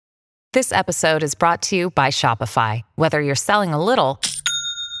This episode is brought to you by Shopify. Whether you're selling a little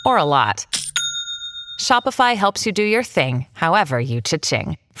or a lot, Shopify helps you do your thing, however you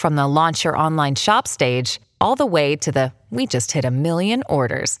cha-ching. From the launch your online shop stage, all the way to the we just hit 1 million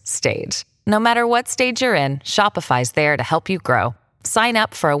orders stage. No matter what stage you're in, Shopify's there to help you grow. Sign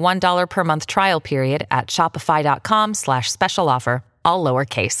up for a $1 per month trial period at shopify.com/special offer, all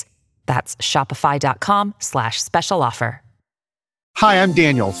lowercase. That's shopify.com/special offer. Hi, I'm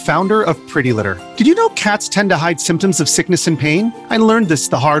Daniel, founder of Pretty Litter. Did you know cats tend to hide symptoms of sickness and pain? I learned this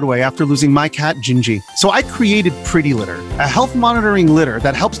the hard way after losing my cat, Gingy. So I created Pretty Litter, a health monitoring litter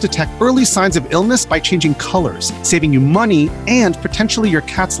that helps detect early signs of illness by changing colors, saving you money and potentially your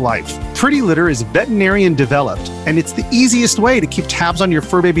cat's life. Pretty Litter is veterinarian developed, and it's the easiest way to keep tabs on your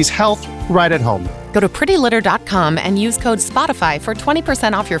fur baby's health right at home. Go to prettylitter.com and use code SPOTIFY for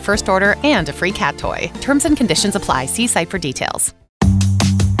 20% off your first order and a free cat toy. Terms and conditions apply. See site for details.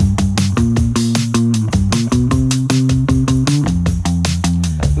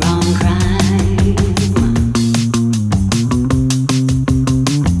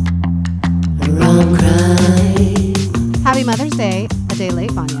 Happy Mother's Day, a day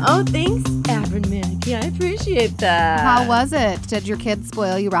late, Vanya. Oh, thanks, Average Manicky. I appreciate that. How was it? Did your kids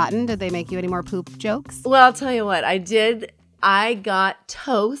spoil you rotten? Did they make you any more poop jokes? Well, I'll tell you what. I did. I got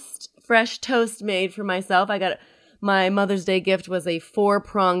toast, fresh toast made for myself. My Mother's Day gift was a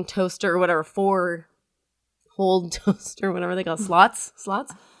 4-prong toaster or whatever, 4-hole toaster, whatever they call it. Slots.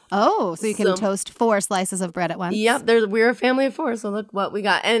 Oh, so you can toast 4 slices of bread at once? Yep, we're a family of 4, so look what we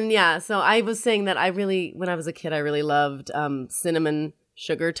got. And yeah, so I was saying that when I was a kid, I really loved cinnamon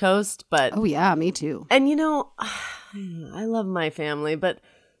sugar toast. But oh yeah, me too. And you know, I love my family, but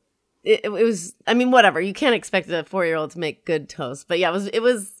it was, I mean, whatever. You can't expect a 4-year-old to make good toast. But yeah, it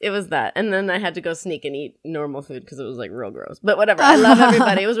was that. And then I had to go sneak and eat normal food because it was like real gross. But whatever. I love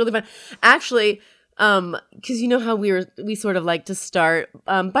everybody. It was really fun. Actually, because you know how we sort of like to start.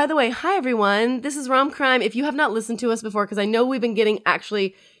 By the way, hi everyone. This is Rom Crime. If you have not listened to us before, because I know we've been getting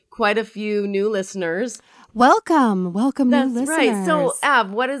actually quite a few new listeners. Welcome, new listeners. That's right. So,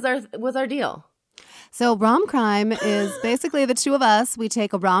 Av, what's our deal? So, Rom Crime is basically the two of us. We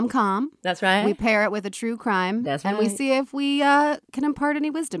take a rom-com. That's right. We pair it with a true crime. That's right. And we see if we can impart any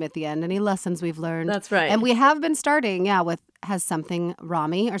wisdom at the end, any lessons we've learned. That's right. And we have been starting, with has something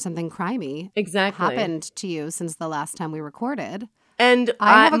Rommy or something crimey happened to you since the last time we recorded? And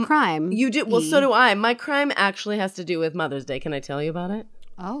I have a crime. You do? Well, so do I. My crime actually has to do with Mother's Day. Can I tell you about it?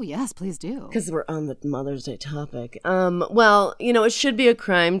 Oh, yes, please do. Because we're on the Mother's Day topic. Well, you know, it should be a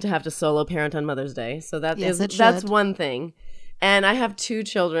crime to have to solo parent on Mother's Day. So that's one thing. And I have 2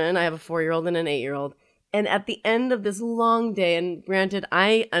 children. I have a 4-year-old and an 8-year-old. And at the end of this long day, and granted,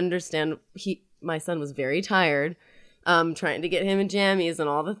 I understand my son was very tired, trying to get him in jammies and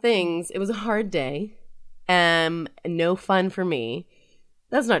all the things. It was a hard day. No fun for me.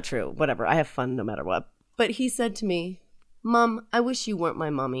 That's not true. Whatever. I have fun no matter what. But he said to me, Mom, I wish you weren't my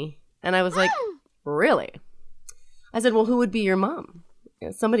mommy. And I was like, really? I said, well, who would be your mom?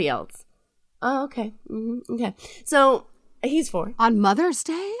 Somebody else. Oh, okay. Mm-hmm. Okay. So he's 4. On Mother's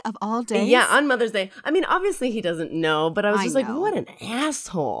Day of all days? Yeah, on Mother's Day. I mean, obviously he doesn't know, but I was just like, what an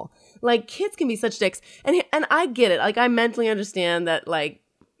asshole. Like, kids can be such dicks. And I get it. Like, I mentally understand that, like,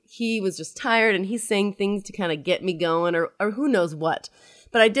 he was just tired and he's saying things to kind of get me going or who knows what.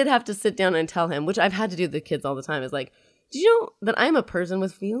 But I did have to sit down and tell him, which I've had to do with the kids all the time, is like, do you know that I'm a person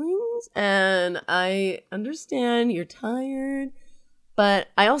with feelings and I understand you're tired, but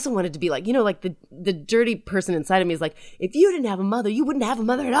I also wanted to be like, you know, like the dirty person inside of me is like, if you didn't have a mother, you wouldn't have a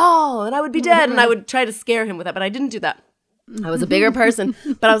mother at all and I would be dead. And I would try to scare him with that, but I didn't do that. I was a bigger person,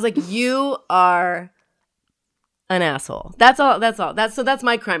 but I was like, you are an asshole. That's all. That's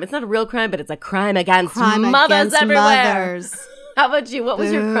my crime. It's not a real crime, but it's a crime against mothers everywhere. How about you? What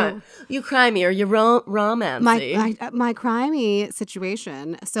was your crime? You crimey or you romancy? My crimey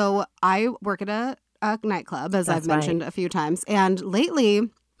situation. So I work at a nightclub, as I've mentioned a few times. And lately,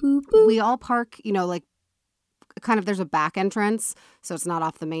 we all park, you know, like kind of there's a back entrance. So it's not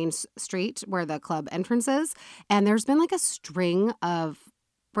off the main street where the club entrance is. And there's been like a string of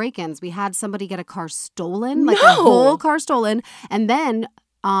break-ins. We had somebody get a car stolen, like a whole car stolen. And then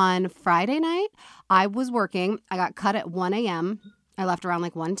on Friday night, I was working. I got cut at 1 a.m. I left around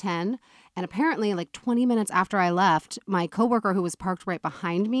like 1:10. And apparently, like 20 minutes after I left, my coworker who was parked right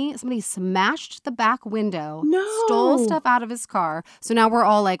behind me, somebody smashed the back window, stole stuff out of his car. So now we're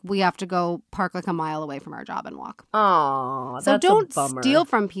all like, we have to go park like a mile away from our job and walk. Oh, so don't steal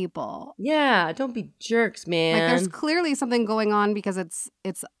from people. Yeah, don't be jerks, man. Like there's clearly something going on because it's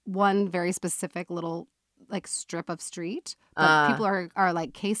one very specific little like strip of street. But people are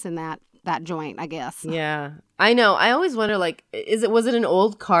like casing that joint, I guess. Yeah, I know. I always wonder, like, was it an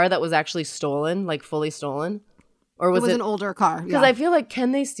old car that was actually stolen, like fully stolen, or was it an older car? Because I feel like,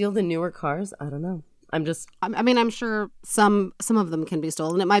 can they steal the newer cars? I don't know. I'm sure some of them can be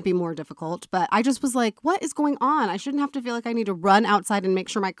stolen. It might be more difficult, but I just was like, what is going on? I shouldn't have to feel like I need to run outside and make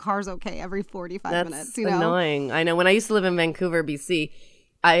sure my car's okay every 45 minutes. You know? Annoying. I know. When I used to live in Vancouver, BC,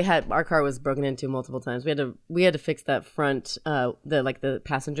 our car was broken into multiple times. We had to fix that front, the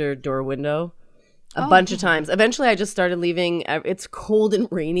passenger door window a bunch of times. Eventually, I just started leaving. It's cold and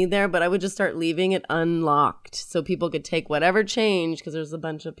rainy there, but I would just start leaving it unlocked so people could take whatever change, because there's a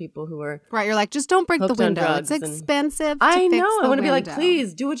bunch of people who are right. You're like, just don't break the window. It's expensive. I know. I want to be like,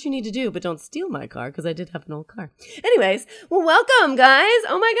 please do what you need to do, but don't steal my car, because I did have an old car. Anyways, well, welcome, guys.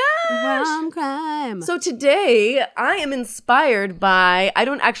 Oh my gosh, Rom crime. So today I am inspired by. I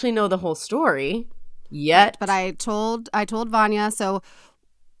don't actually know the whole story yet, but I told Vanya. So,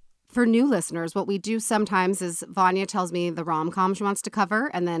 for new listeners, what we do sometimes is Vanya tells me the rom-com she wants to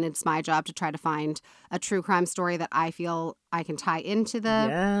cover, and then it's my job to try to find a true crime story that I feel I can tie into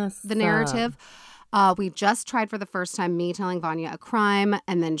the narrative. We just tried for the first time me telling Vanya a crime,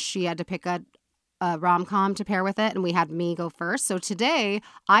 and then she had to pick a rom-com to pair with it, and we had me go first. So today,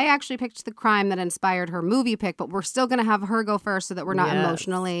 I actually picked the crime that inspired her movie pick, but we're still going to have her go first so that we're not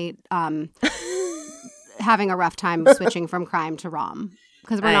emotionally having a rough time switching from crime to rom.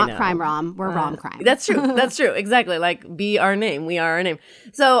 Because we're not crime rom, we're rom crime. That's true. That's true. Exactly. Like, be our name. We are our name.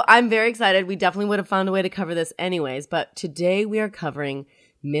 So I'm very excited. We definitely would have found a way to cover this anyways. But today we are covering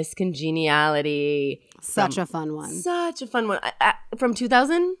Miss Congeniality. Such a fun one. Such a fun one. From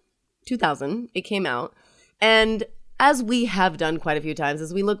 2000, it came out. And as we have done quite a few times,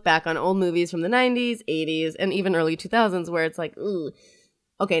 as we look back on old movies from the 90s, 80s, and even early 2000s, where it's like, ooh,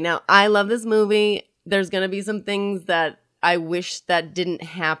 okay, now I love this movie. There's going to be some things that I wish that didn't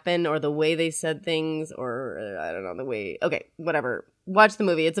happen, or the way they said things, or I don't know, the way, okay, whatever. Watch the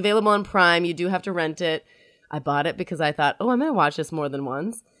movie. It's available on Prime. You do have to rent it. I bought it because I thought, I'm going to watch this more than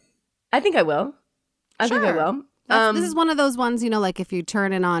once. I think I will. I think I will. This is one of those ones, like if you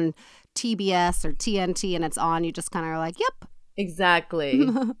turn it on TBS or TNT and it's on, you just kind of are like, yep. Exactly.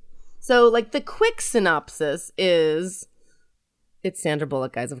 So, like, the quick synopsis is... It's Sandra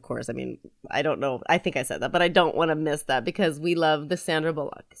Bullock, guys, of course. I mean, I don't know. I think I said that, but I don't want to miss that because we love the Sandra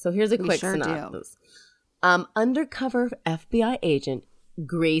Bullock. So here's a quick synopsis. Undercover FBI agent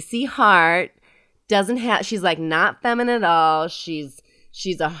Gracie Hart she's like not feminine at all. She's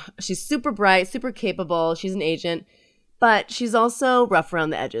super bright, super capable. She's an agent, but she's also rough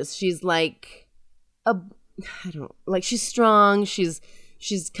around the edges. She's like she's strong. She's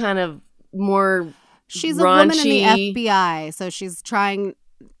kind of more... She's raunchy. A woman in the FBI, so she's trying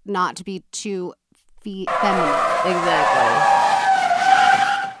not to be too feminine. Exactly.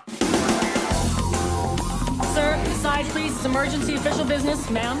 Sir, side please. It's emergency official business,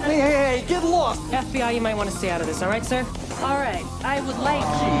 ma'am. Hey, get lost. FBI, you might want to stay out of this, all right, sir? All right. I would like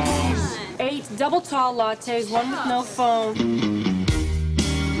 8 double tall lattes, one with no foam.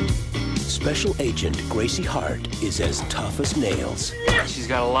 Special Agent Gracie Hart is as tough as nails. She's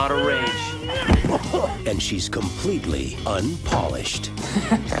got a lot of rage. And she's completely unpolished.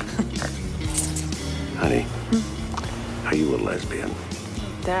 Honey, are you a lesbian?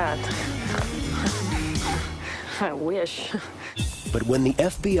 Dad. I wish. But when the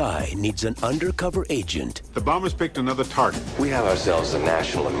FBI needs an undercover agent... The bombers picked another target. We have ourselves a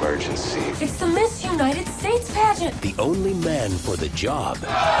national emergency. It's the Miss United States pageant. The only man for the job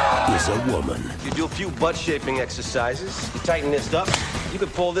is a woman. You do a few butt-shaping exercises, you tighten this up, you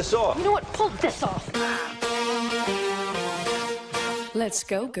could pull this off. You know what? Pull this off. Let's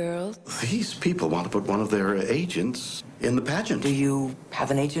go, girl. These people want to put one of their agents in the pageant. Do you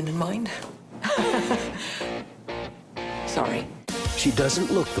have an agent in mind? Sorry. She doesn't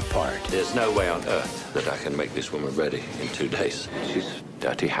look the part. There's no way on earth that I can make this woman ready in 2 days. She's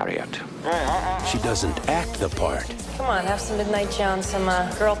Dirty Harriet. She doesn't act the part. Come on, have some midnight chow, some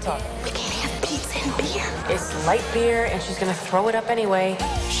girl talk. We can't have pizza and beer. It's light beer, and she's gonna throw it up anyway.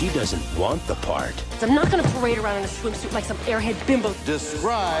 She doesn't want the part. I'm not gonna parade around in a swimsuit like some airhead bimbo.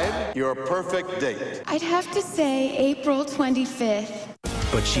 Describe your perfect date. I'd have to say April 25th.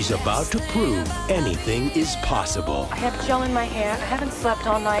 But she's about to prove anything is possible. I have gel in my hair. I haven't slept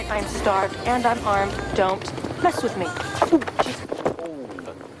all night. I'm starved, and I'm armed. Don't mess with me.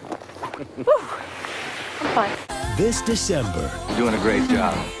 I'm fine. This December. You're doing a great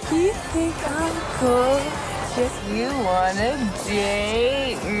job. You think I'm cool? Just you wanna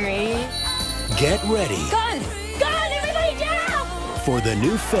date me? Get ready. Gun! Gun! Everybody down! for the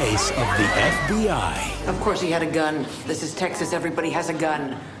new face of the FBI. Of course he had a gun. This is Texas. Everybody has a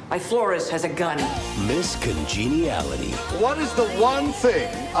gun. My florist has a gun. Miss Congeniality. What is the one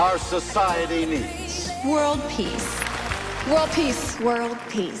thing our society needs? World peace. World peace. World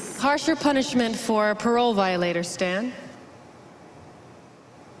peace. Harsher punishment for parole violators, Stan.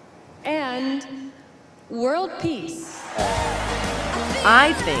 And world peace.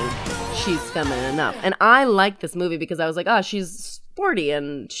 I think she's feminine enough. And I like this movie because I was like, oh, she's sporty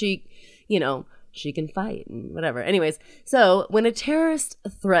and she, you know, she can fight and whatever. Anyways, so when a terrorist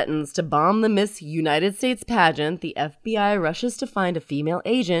threatens to bomb the Miss United States pageant, the FBI rushes to find a female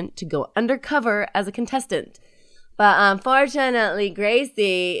agent to go undercover as a contestant. But unfortunately,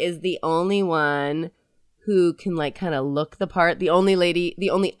 Gracie is the only one who can like kind of look the part. The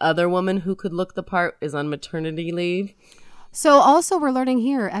only other woman who could look the part is on maternity leave. So also we're learning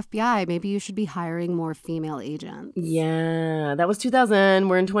here, FBI, maybe you should be hiring more female agents. Yeah, that was 2000.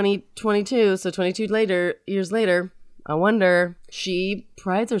 We're in 2022, so 22 years later. I wonder. She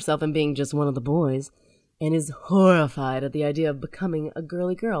prides herself in being just one of the boys and is horrified at the idea of becoming a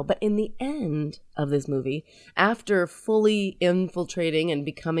girly girl. But in the end of this movie, after fully infiltrating and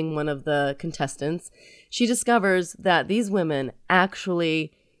becoming one of the contestants, she discovers that these women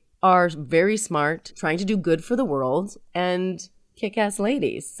actually are very smart, trying to do good for the world, and kick-ass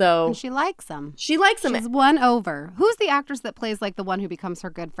ladies. So and she likes them. She likes them. She's won over. Who's the actress that plays like the one who becomes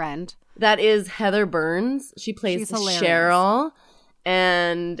her good friend? That is Heather Burns. She plays Cheryl.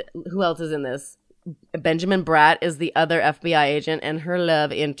 And who else is in this? Benjamin Bratt is the other FBI agent and her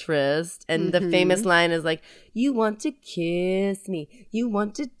love interest. And the famous line is like, you want to kiss me. You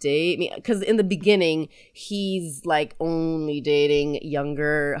want to date me. Because in the beginning, he's like only dating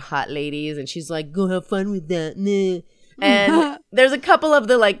younger hot ladies. And she's like, go have fun with that. Nah. And there's a couple of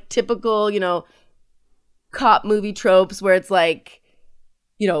the like typical, you know, cop movie tropes where it's like,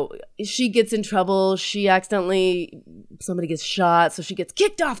 you know, she gets in trouble. Somebody gets shot. So she gets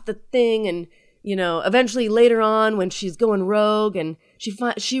kicked off the thing. And you know, eventually later on when she's going rogue and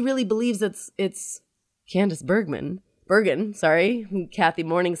she really believes it's Candace Bergen, who Kathy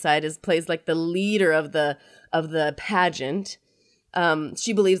Morningside plays like the leader of the pageant.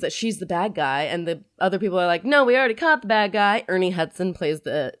 She believes that she's the bad guy and the other people are like, no, we already caught the bad guy. Ernie Hudson plays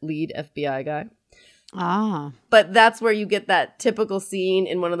the lead FBI guy. Ah. But that's where you get that typical scene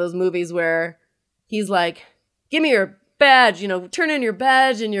in one of those movies where he's like, give me your badge, you know, turn in your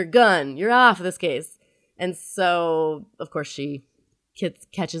badge and your gun. You're off this case. And so, of course, she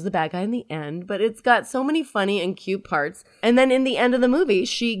catches the bad guy in the end. But it's got so many funny and cute parts. And then in the end of the movie,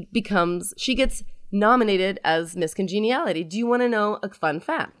 she gets nominated as Miss Congeniality. Do you want to know a fun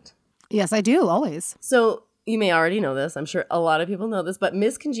fact? Yes, I do, always. So you may already know this. I'm sure a lot of people know this. But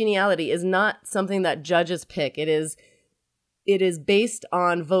Miss Congeniality is not something that judges pick. It is based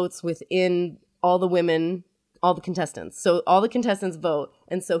on votes within all the women, all the contestants. So all the contestants vote.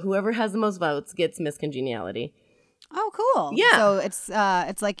 And so whoever has the most votes gets Miss Congeniality. Oh, cool. Yeah. So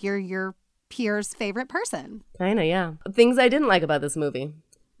it's like your peer's favorite person. Kinda, yeah. Things I didn't like about this movie.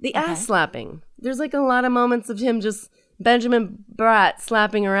 The ass slapping. There's like a lot of moments of him just Benjamin Bratt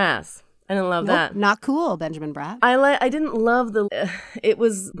slapping her ass. I didn't love that. Not cool, Benjamin Bratt. I didn't love it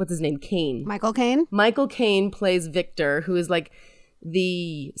was, what's his name? Caine. Michael Caine? Michael Caine plays Victor, who is like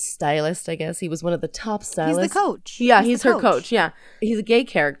the stylist, I guess. He was one of the top stylists. He's the coach. Yeah, he's her coach. Yeah. He's a gay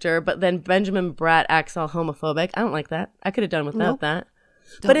character, but then Benjamin Bratt acts all homophobic. I don't like that. I could have done without that.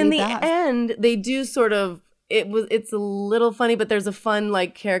 But in the end, they do sort of, it's a little funny, but there's a fun,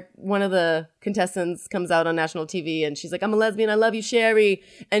 like, one of the contestants comes out on national TV and she's like, I'm a lesbian, I love you, Sherry.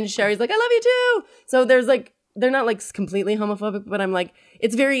 And Sherry's like, I love you too. So there's like, they're not like completely homophobic, but I'm like,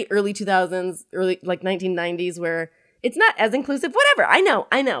 it's very early 2000s, early like 1990s where it's not as inclusive. Whatever. I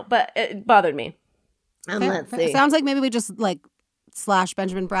know, but it bothered me. Let's see. It sounds like maybe we just like slash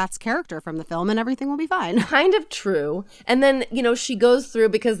Benjamin Bratt's character from the film and everything will be fine. Kind of true. And then, you know, she goes through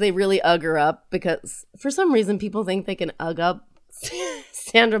because they really ugg her up because for some reason people think they can ugg up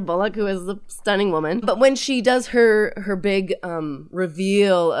Sandra Bullock, who is a stunning woman. But when she does her big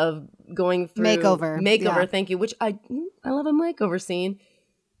reveal of going through makeover, yeah. Thank you, which I love a makeover scene.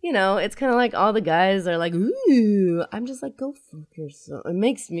 You know, it's kind of like all the guys are like, ooh, I'm just like, go fuck yourself. It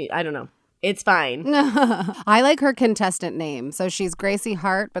makes me, I don't know. It's fine. I like her contestant name. So she's Gracie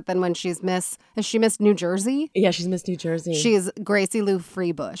Hart, but then when she's is she Miss New Jersey? Yeah, she's Miss New Jersey. She's Gracie Lou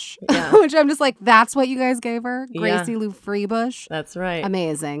Freebush. Yeah. Which I'm just like, that's what you guys gave her? Gracie Lou Freebush? That's right.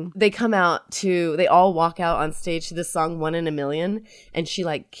 Amazing. They they all walk out on stage to this song, 1 in a Million, and she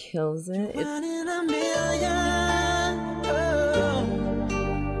like kills it. 1 in a million.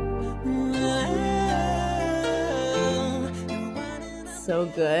 so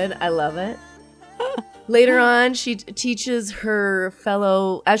good. I love it. Later on, she teaches her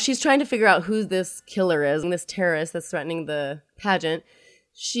fellow, as she's trying to figure out who this killer is, this terrorist that's threatening the pageant,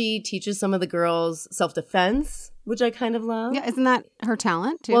 she teaches some of the girls self-defense, which I kind of love. Yeah, isn't that her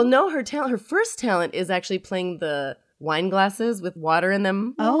talent too? Well, no, her first talent is actually playing the wine glasses with water in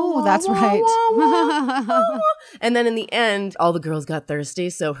them. Oh, that's right. And then in the end, all the girls got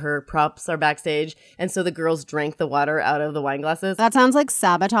thirsty, so her props are backstage, and so the girls drank the water out of the wine glasses. That sounds like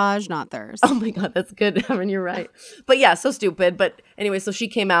sabotage, not thirst. Oh my God, that's good, Evan, you're right. But yeah, so stupid. But anyway, so she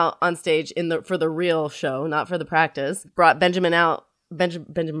came out on stage for the real show, not for the practice, brought Benjamin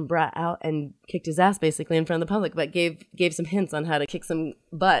Bratt out and kicked his ass basically in front of the public, but gave some hints on how to kick some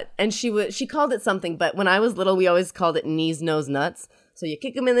butt. And she called it something, but when I was little, we always called it knees, nose, nuts. So you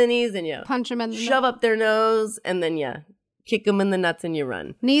kick them in the knees and you punch them in the shove up their nose, and then you kick them in the nuts and you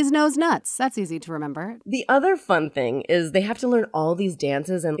run. Knees, nose, nuts. That's easy to remember. The other fun thing is they have to learn all these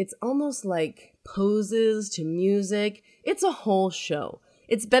dances, and it's almost like poses to music. It's a whole show.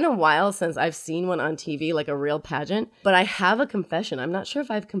 It's been a while since I've seen one on TV, like a real pageant, but I have a confession. I'm not sure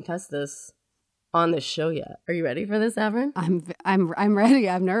if I've confessed this on this show yet. Are you ready for this, Avron? I'm ready.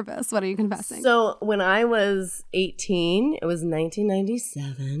 I'm nervous. What are you confessing? So when I was 18, it was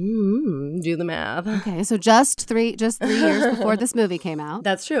 1997. Do the math. Okay, so just three years before this movie came out.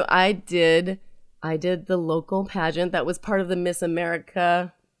 That's true. I did the local pageant that was part of the Miss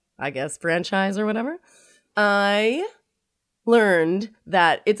America, I guess, franchise or whatever. I learned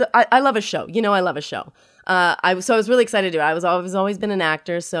that I love a show. You know, I love a show. I was really excited to do it. I've always been an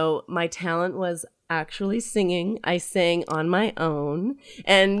actor, so my talent was actually singing. I sang on my own,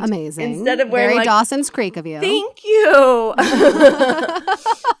 and amazing. Instead of wearing very Dawson's Creek of you. Thank you.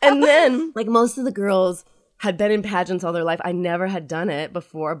 And then, like most of the girls had been in pageants all their life, I never had done it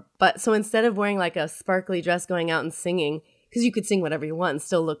before. But so instead of wearing like a sparkly dress, going out and singing, because you could sing whatever you want and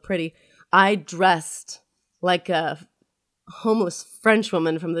still look pretty, I dressed like a homeless French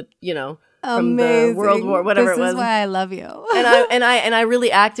woman from the, from the World War, whatever it was. This is why I love you. and I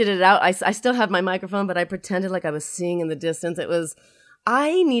really acted it out. I still have my microphone, but I pretended like I was seeing in the distance.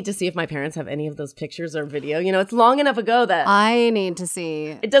 I need to see if my parents have any of those pictures or video. It's long enough ago that I need to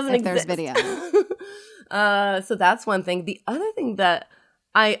see it doesn't if exist. There's video. So that's one thing. The other thing that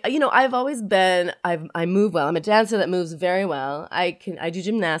I've always been, I move well. I'm a dancer that moves very well. I do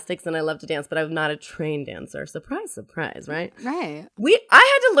gymnastics and I love to dance, but I'm not a trained dancer. Surprise, surprise, right? Right.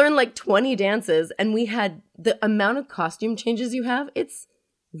 I had to learn like 20 dances, and we had the amount of costume changes you have. It's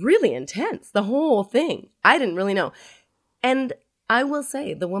really intense, the whole thing. I didn't really know. And I will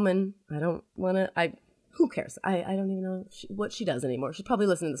say, the woman, who cares? I don't even know what she does anymore. She's probably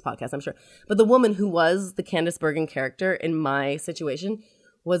listening to this podcast, I'm sure. But the woman who was the Candice Bergen character in my situation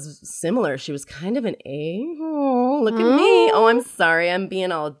was similar. She was kind of an a-hole. Look at me. Oh, I'm sorry. I'm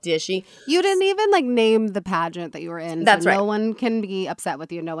being all dishy. You didn't even name the pageant that you were in. That's right. No one can be upset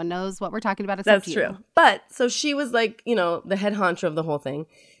with you. No one knows what we're talking about except you. That's true. But so she was like, the head honcho of the whole thing.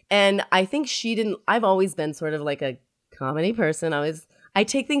 And I think I've always been sort of like a comedy person. I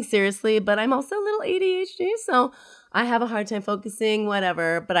take things seriously, but I'm also a little ADHD. So I have a hard time focusing,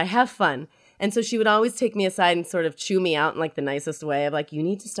 whatever, but I have fun. And so she would always take me aside and sort of chew me out in like the nicest way of like, you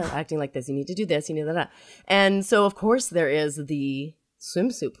need to start acting like this. You need to do this. You need that. And so, of course, there is the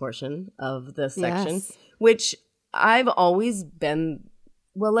swimsuit portion of the section, yes, which I've always been,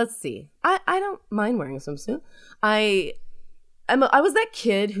 well, let's see. I don't mind wearing a swimsuit. I was that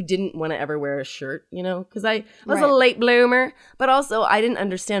kid who didn't want to ever wear a shirt, because I was a late bloomer. But also, I didn't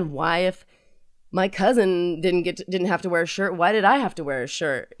understand why if my cousin didn't have to wear a shirt, why did I have to wear a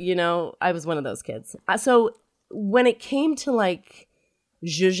shirt? I was one of those kids. So when it came to like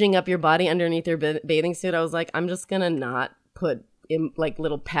zhuzhing up your body underneath your bathing suit, I was like, I'm just gonna not put like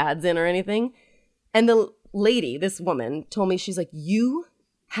little pads in or anything. And the lady, this woman, told me, she's like, you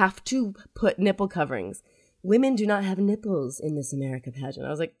have to put nipple coverings. Women do not have nipples in Miss America pageant. I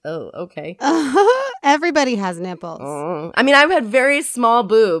was like, oh, okay. Everybody has nipples. I mean, I had very small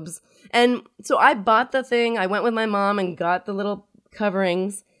boobs. And so I bought the thing. I went with my mom and got the little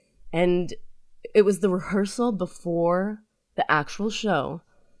coverings. And it was the rehearsal before the actual show.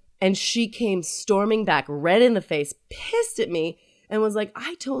 And she came storming back, red in the face, pissed at me, and was like,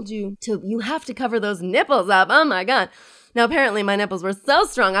 I told you you have to cover those nipples up. Oh, my God. Now, apparently, my nipples were so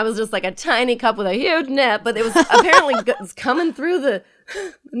strong. I was just like a tiny cup with a huge nip, but it was apparently coming through the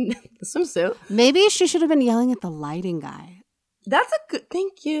swimsuit. Maybe she should have been yelling at the lighting guy. That's a good,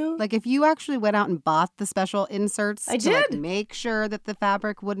 thank you. Like if you actually went out and bought the special inserts I to did. Like make sure that the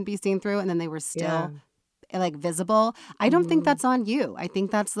fabric wouldn't be seen through, and then they were still like visible. I don't think that's on you. I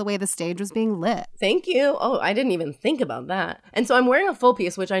think that's the way the stage was being lit. Thank you. Oh, I didn't even think about that. And so I'm wearing a full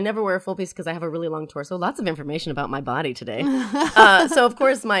piece, which I never wear a full piece because I have a really long torso. Lots of information about my body today. So of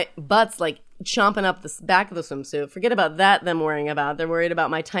course my butt's like chomping up the back of the swimsuit. Forget about that. Them worrying about. They're worried about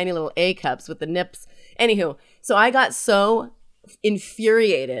my tiny little A cups with the nips. Anywho, so I got so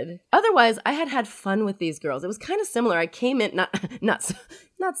infuriated. Otherwise, I had fun with these girls. It was kind of similar. I came in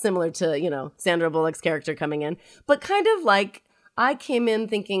not similar to, you know, Sandra Bullock's character coming in, but kind of like I came in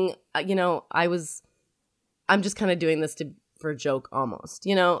thinking, you know, I'm just kind of doing this for a joke almost,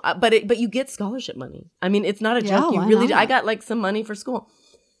 you know, but you get scholarship money. I mean, it's not a joke. You really do. I got like some money for school.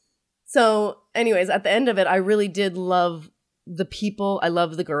 So anyways, at the end of it, I really did love the people. I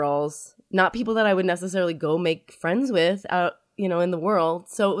love the girls, not people that I would necessarily go make friends with out, you know, in the world.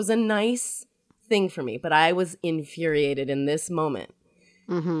 So it was a nice thing for me, but I was infuriated in this moment.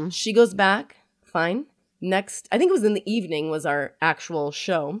 Mm-hmm. She goes back, fine. Next, I think it was in the evening was our actual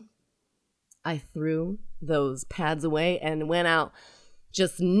show. I threw those pads away and went out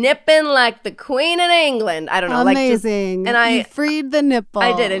just nipping like the Queen of England. I don't know. Amazing. And you freed the nipple.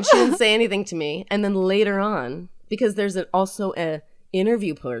 I did, and she didn't say anything to me. And then later on, because there's also a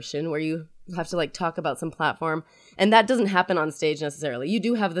interview portion where you have to like talk about some platform, and that doesn't happen on stage necessarily. You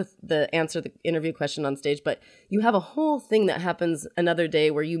do have the answer the interview question on stage, but you have a whole thing that happens another day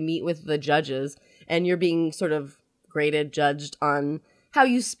where you meet with the judges and you're being sort of graded, judged on how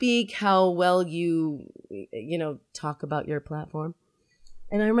you speak, how well you know, talk about your platform.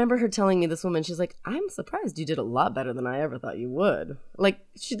 And I remember her telling me, this woman, she's like, I'm surprised you did a lot better than I ever thought you would. Like,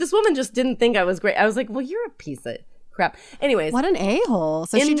 this woman just didn't think I was great. I was like, well, you're a piece of crap. Anyways. What an a-hole.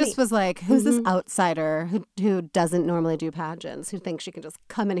 So she just was like, who's this outsider who doesn't normally do pageants, who thinks she can just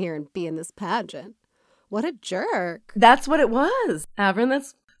come in here and be in this pageant? What a jerk. That's what it was,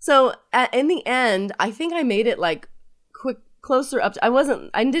 Avrin. So in the end, I think I made it like closer up.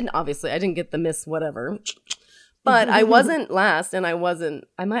 I didn't get the Miss whatever, but I wasn't last, and I was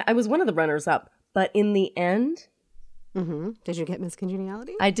one of the runners up. But in the end, did you get Miss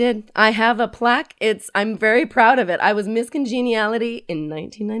Congeniality? I did. I have a plaque. I'm very proud of it. I was Miss Congeniality in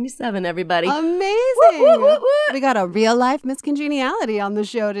 1997, everybody. Amazing. Woo, woo, woo, woo. We got a real life Miss Congeniality on the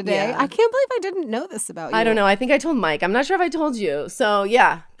show today. Yeah. I can't believe I didn't know this about you. I don't know. I think I told Mike. I'm not sure if I told you. So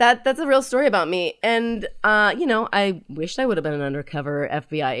yeah, that's a real story about me. And, you know, I wished I would have been an undercover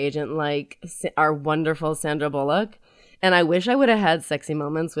FBI agent like our wonderful Sandra Bullock. And I wish I would have had sexy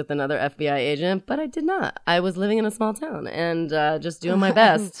moments with another FBI agent, but I did not. I was living in a small town and just doing my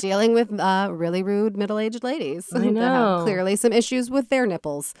best. Dealing with really rude middle-aged ladies. I know. That have clearly some issues with their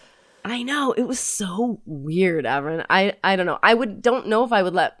nipples. I know. It was so weird, Avrin. I don't know. Don't know if I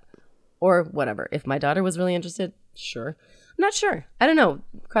would or whatever. If my daughter was really interested, sure. I'm not sure. I don't know.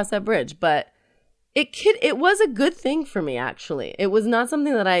 Cross that bridge. But it was a good thing for me, actually. It was not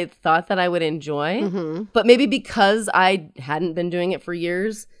something that I thought that I would enjoy, but maybe because I hadn't been doing it for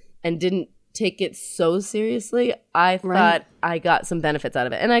years and didn't take it so seriously, I thought I got some benefits out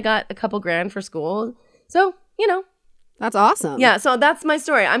of it. And I got a couple grand for school. So, you know. That's awesome. Yeah, so that's my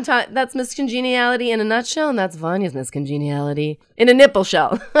story. That's Miss Congeniality in a nutshell, and that's Vanya's Miss Congeniality in a nipple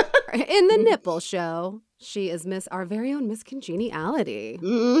shell. In the nipple show, she is our very own Miss Congeniality.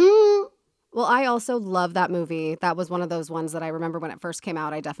 Mm-hmm. Well, I also love that movie. That was one of those ones that I remember when it first came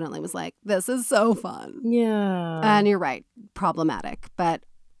out. I definitely was like, this is so fun. Yeah. And you're right, problematic. But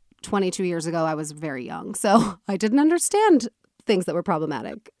 22 years ago, I was very young. So I didn't understand things that were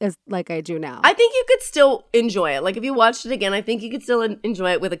problematic like I do now. I think you could still enjoy it. Like if you watched it again, I think you could still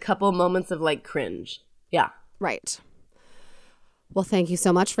enjoy it with a couple moments of like cringe. Yeah. Right. Well, thank you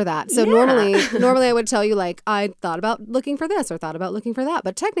so much for that. So normally I would tell you like I thought about looking for this or thought about looking for that.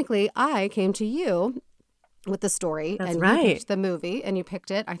 But technically I came to you with the story. That's and right. You picked the movie and you picked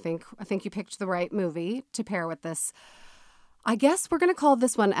it. I think you picked the right movie to pair with this. I guess we're going to call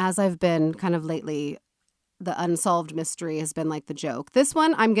this one, as I've been kind of lately, the unsolved mystery has been like the joke. This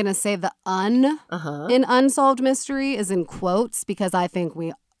one, I'm going to say the in unsolved mystery is in quotes because I think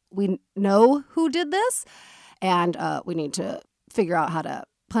we know who did this and we need to figure out how to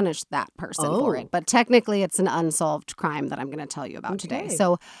punish that person for it. But technically, it's an unsolved crime that I'm going to tell you about today.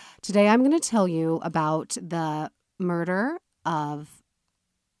 So today I'm going to tell you about the murder of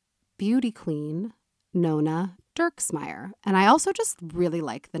beauty queen Nona Dirksmeyer. And I also just really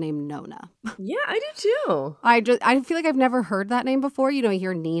like the name Nona. Yeah, I do too. I feel like I've never heard that name before. You know, you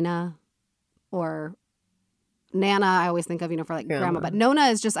hear Nina or Nana. I always think of, for like grandma. But Nona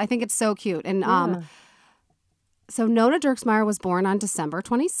is just, I think it's so cute. And so Nona Dirksmeyer was born on December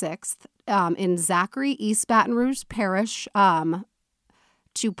 26th in Zachary, East Baton Rouge Parish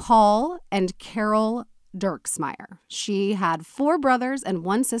to Paul and Carol Dirksmeyer. She had 4 brothers and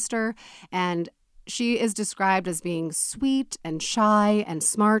 1 sister, and she is described as being sweet and shy and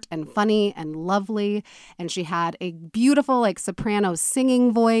smart and funny and lovely. And she had a beautiful, like, soprano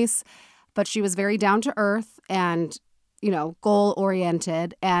singing voice, but she was very down to earth and, goal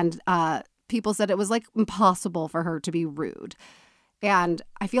oriented. And people said it was like impossible for her to be rude. And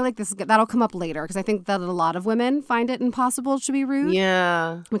I feel like that'll come up later because I think that a lot of women find it impossible to be rude.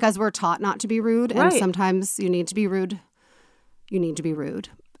 Yeah. Because we're taught not to be rude. Right. And sometimes you need to be rude. You need to be rude.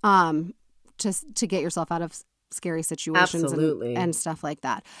 To get yourself out of scary situations and stuff like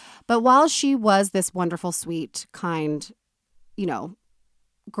that. But while she was this wonderful, sweet, kind,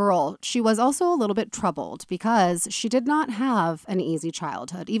 girl, she was also a little bit troubled because she did not have an easy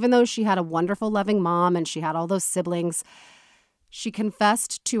childhood. Even though she had a wonderful, loving mom and she had all those siblings, she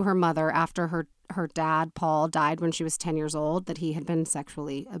confessed to her mother after her dad, Paul, died when she was 10 years old that he had been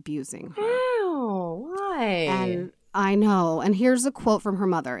sexually abusing her. Ow, why? And I know. And here's a quote from her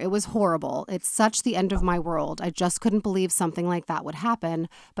mother. "It was horrible. It's such the end of my world. I just couldn't believe something like that would happen,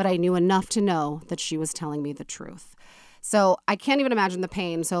 but I knew enough to know that she was telling me the truth." So I can't even imagine the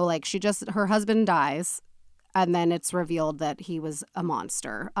pain. So like her husband dies and then it's revealed that he was a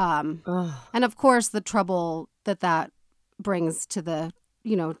monster. And of course the trouble that brings to the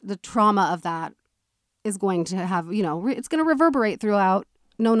trauma of that is going to have, it's going to reverberate throughout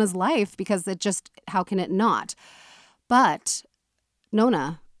Nona's life because how can it not? But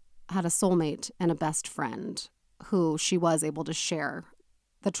Nona had a soulmate and a best friend who she was able to share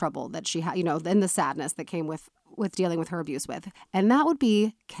the trouble that she had, and the sadness that came with dealing with her abuse with. And that would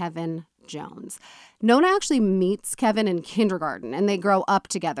be Kevin Jones. Nona actually meets Kevin in kindergarten and they grow up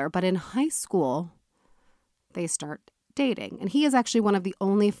together. But in high school, they start dating. And he is actually one of the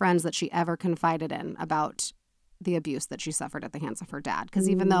only friends that she ever confided in about the abuse that she suffered at the hands of her dad. Because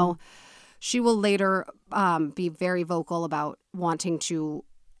even though she will later be very vocal about wanting to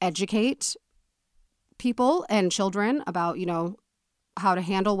educate people and children about, how to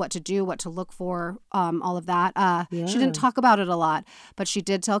handle, what to do, what to look for, all of that. She didn't talk about it a lot, but she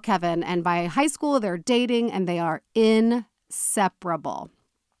did tell Kevin. And by high school, they're dating and they are inseparable.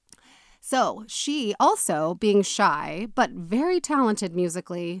 So she also, being shy, but very talented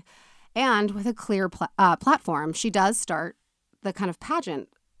musically and with a clear platform, she does start the kind of pageant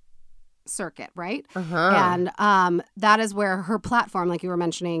circuit, right? And that is where her platform, like you were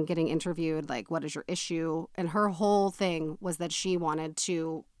mentioning, getting interviewed, like, what is your issue? And her whole thing was that she wanted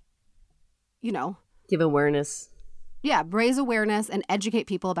to, give awareness. Yeah, raise awareness and educate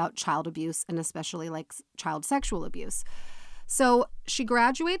people about child abuse and especially like child sexual abuse. So she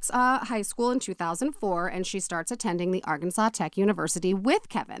graduates high school in 2004 and she starts attending the Arkansas Tech University with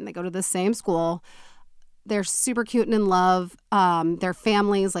Kevin. They go to the same school. They're super cute and in love. Their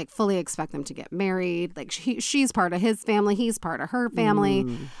families like fully expect them to get married. Like she's part of his family. He's part of her family.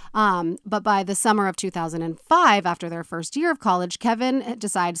 But by the summer of 2005, after their first year of college, Kevin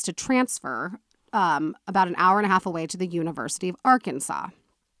decides to transfer about an hour and a half away to the University of Arkansas.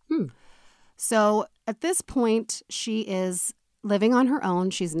 So at this point, she is living on her own.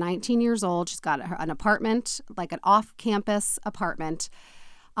 She's 19 years old. She's got an apartment, like an off-campus apartment.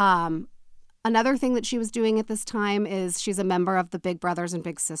 Another thing that she was doing at this time is she's a member of the Big Brothers and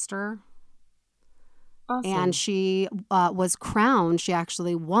Big Sister. Awesome. And she was crowned. She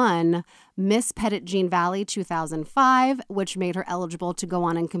actually won Miss Pettit Jean Valley 2005, which made her eligible to go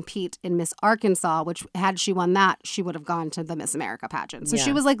on and compete in Miss Arkansas, which had she won that, she would have gone to the Miss America pageant. So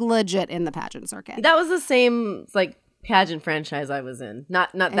she was like legit in the pageant circuit. That was the same like pageant franchise I was in.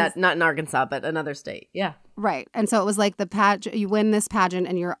 Not in Arkansas, but another state. Yeah. Right. And so it was like you win this pageant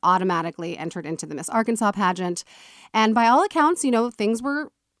and you're automatically entered into the Miss Arkansas pageant. And by all accounts, things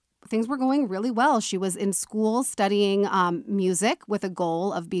were going really well. She was in school studying music with a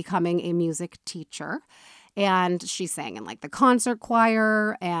goal of becoming a music teacher. And she sang in like the concert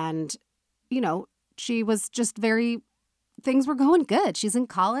choir and, she was just things were going good. She's in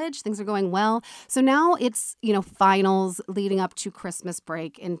college. Things are going well. So now it's, finals leading up to Christmas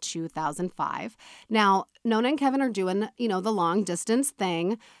break in 2005. Now, Nona and Kevin are doing, the long distance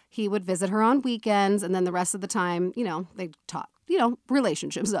thing. He would visit her on weekends. And then the rest of the time, they talk,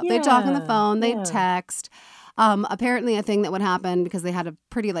 relationships up. Yeah, they talk on the phone. They text. Apparently a thing that would happen because they had a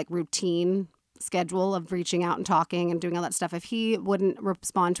pretty routine schedule of reaching out and talking and doing all that stuff. If he wouldn't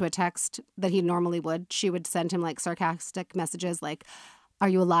respond to a text that he normally would, she would send him sarcastic messages like, "Are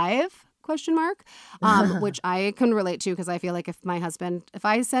you alive?" ? Which I can relate to because I feel like if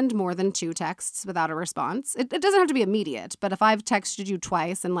I send more than 2 texts without a response, it doesn't have to be immediate, but if I've texted you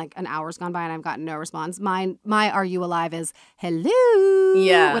twice and an hour's gone by and I've gotten no response, my "Are you alive?" is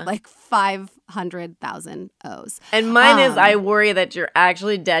 "Hello," with 5 500,000 O's. And mine is, I worry that you're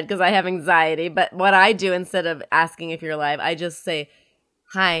actually dead because I have anxiety. But what I do, instead of asking if you're alive, I just say,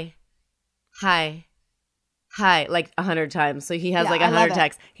 hi, like 100 times. So he has like 100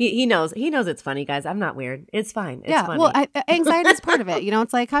 texts. He knows it's funny, guys. I'm not weird. It's fine. It's funny. Well, anxiety is part of it.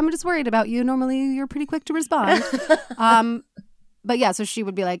 It's like, I'm just worried about you. Normally you're pretty quick to respond. But yeah, so she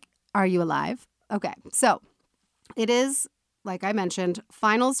would be like, are you alive? Okay. So it is, like I mentioned,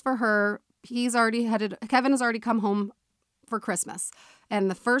 finals for her. Kevin has already come home for Christmas.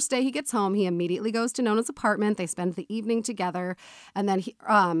 And the first day he gets home, he immediately goes to Nona's apartment. They spend the evening together. And then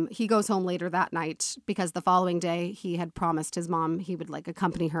he goes home later that night because the following day he had promised his mom he would like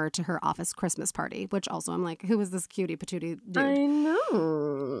accompany her to her office Christmas party, which also I'm like, who is this cutie patootie dude? I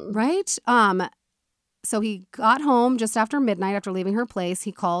know. Right? So he got home just after midnight after leaving her place.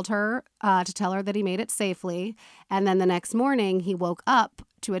 He called her to tell her that he made it safely. And then the next morning he woke up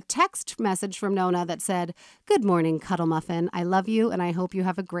to a text message from Nona that said, "Good morning, Cuddle Muffin. I love you and I hope you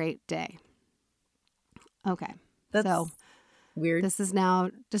have a great day." Okay. That's so weird. This is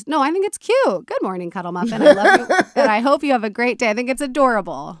now just, no, I think it's cute. Good morning, Cuddle Muffin. I love you and I hope you have a great day. I think it's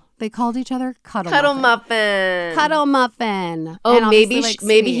adorable. They called each other Cuddle Muffin. Cuddle Muffin. Oh,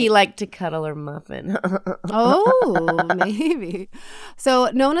 maybe he liked to cuddle her muffin. Oh, maybe. So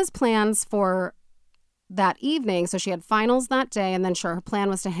Nona's plans for that evening, so she had finals that day, and then her plan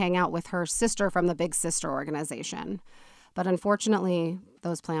was to hang out with her sister from the Big Sister organization. But unfortunately,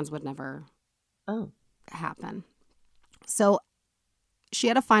 those plans would never happen. So she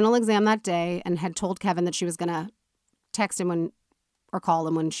had a final exam that day and had told Kevin that she was going to text him or call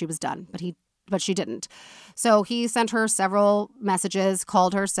him when she was done, but she didn't. So he sent her several messages,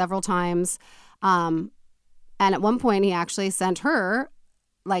 called her several times, and at one point he actually sent her,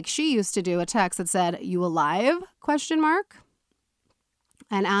 like she used to do, a text that said, "You alive?" ?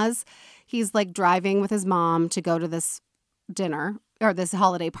 And as he's like driving with his mom to go to this dinner or this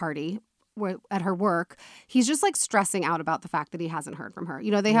holiday party at her work, he's just like stressing out about the fact that he hasn't heard from her.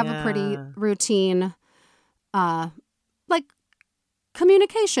 They have a pretty routine, like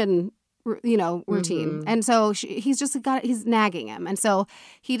communication, routine. Mm-hmm. And so he's nagging him. And so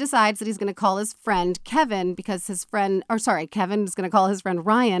he decides that he's going to call his friend Kevin because Kevin is going to call his friend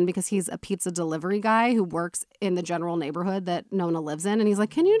Ryan because he's a pizza delivery guy who works in the general neighborhood that Nona lives in. And he's like,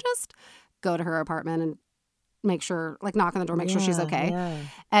 can you just go to her apartment and make sure, like knock on the door, make sure she's okay. Yeah.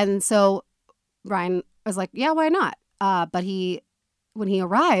 And so Ryan was like, yeah, why not? But when he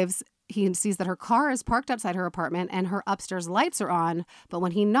arrives, he sees that her car is parked outside her apartment and her upstairs lights are on. But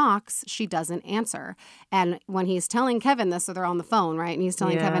when he knocks, she doesn't answer. And when he's telling Kevin this, so they're on the phone, right? And he's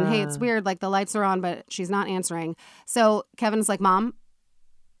telling Kevin, hey, it's weird. Like the lights are on, but she's not answering. So Kevin's like, Mom,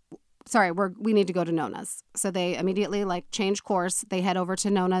 sorry, we need to go to Nona's. So they immediately like change course. They head over to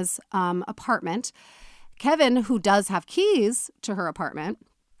Nona's apartment. Kevin, who does have keys to her apartment,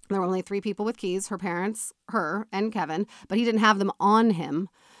 there were only 3 people with keys, her parents, her, and Kevin, but he didn't have them on him.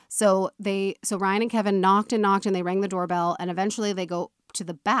 So Ryan and Kevin knocked and they rang the doorbell, and eventually they go to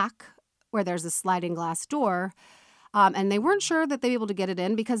the back where there's a sliding glass door, and they weren't sure that they'd be able to get it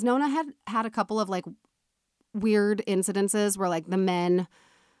in because Nona had a couple of like weird incidences where like the men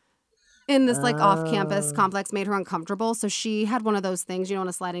in this like off-campus complex made her uncomfortable. So she had one of those things, in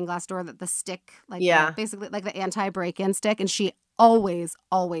a sliding glass door that the stick, like basically like the anti-break-in stick, and she always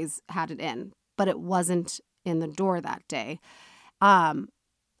had it in, but it wasn't in the door that day.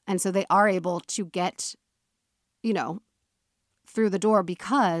 And so they are able to get, through the door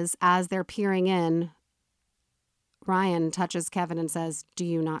because as they're peering in, Ryan touches Kevin and says, "Do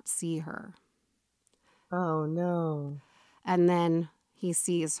you not see her?" Oh, no. And then he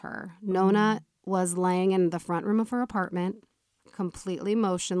sees her. Nona was laying in the front room of her apartment, completely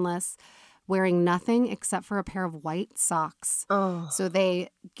motionless, wearing nothing except for a pair of white socks. Oh. So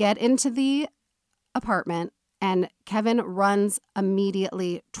they get into the apartment, and Kevin runs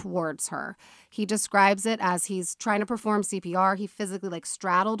immediately towards her. He describes it as he's trying to perform CPR. He physically like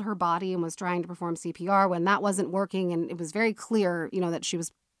straddled her body and was trying to perform CPR when that wasn't working. And it was very clear, that she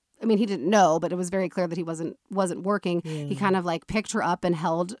was, he didn't know, but it was very clear that he wasn't working. Yeah. He kind of like picked her up and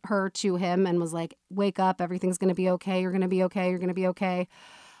held her to him and was like, "Wake up, everything's going to be okay. You're going to be okay. You're going to be okay."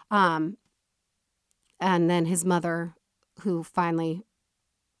 And then his mother, who finally,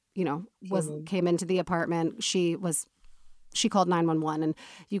 came into the apartment. She called 911, and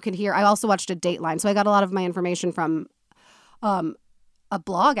you can hear. I also watched a Dateline, so I got a lot of my information from a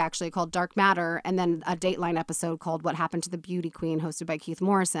blog actually called Dark Matter, and then a Dateline episode called "What Happened to the Beauty Queen," hosted by Keith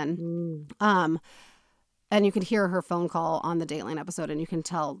Morrison. And you can hear her phone call on the Dateline episode, and you can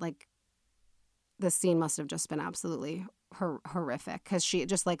tell like the scene must have just been absolutely horrific because she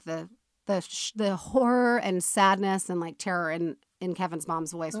just like the the horror and sadness and like terror in Kevin's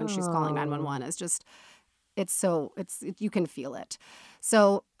mom's voice when she's calling 911 is just, you can feel it.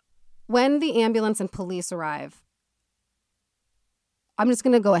 So when the ambulance and police arrive, I'm just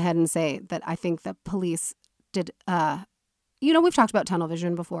going to go ahead and say that I think the police did, we've talked about tunnel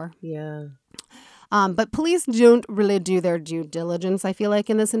vision before. Yeah. But police don't really do their due diligence, I feel like,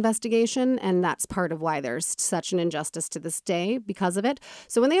 in this investigation. And that's part of why there's such an injustice to this day because of it.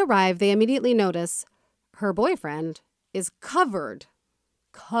 So when they arrive, they immediately notice her boyfriend is covered,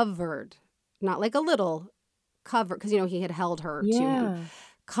 not like a little covered, because, he had held her to him,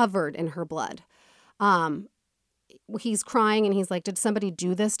 covered in her blood. He's crying and he's like, did somebody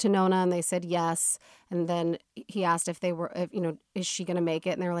do this to Nona? And they said yes. And then he asked if is she going to make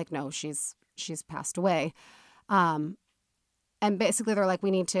it? And they were like, no, she's passed away. And basically they're like,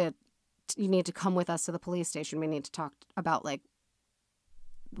 you need to come with us to the police station. We need to talk about like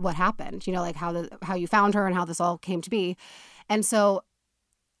what happened, like how you found her and how this all came to be. And so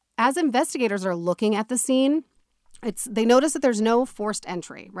as investigators are looking at the scene, they notice that there's no forced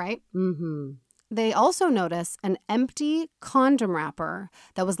entry, right? Mm-hmm. They also notice an empty condom wrapper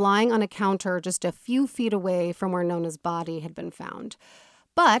that was lying on a counter just a few feet away from where Nona's body had been found.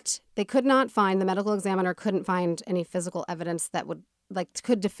 But they could not find, the medical examiner couldn't find any physical evidence that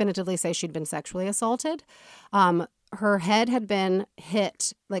could definitively say she'd been sexually assaulted. Her head had been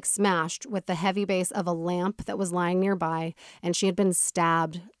hit, smashed with the heavy base of a lamp that was lying nearby, and she had been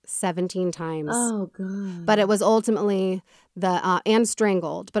stabbed 17 times. Oh, God. But it was ultimately and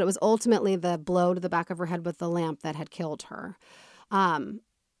strangled, but it was ultimately the blow to the back of her head with the lamp that had killed her.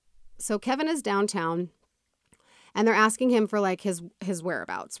 So Kevin is downtown. And they're asking him for his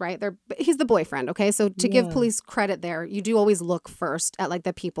whereabouts, right? He's the boyfriend, okay? So to give police credit there, you do always look first at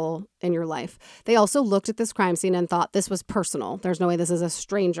the people in your life. They also looked at this crime scene and thought this was personal. There's no way this is a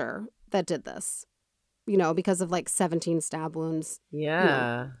stranger that did this, because of 17 stab wounds.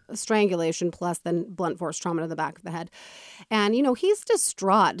 Yeah. Strangulation plus then blunt force trauma to the back of the head. And, he's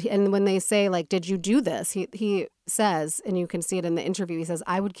distraught. And when they say, did you do this? He says, and you can see it in the interview, he says,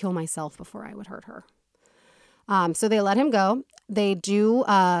 I would kill myself before I would hurt her. So they let him go. They do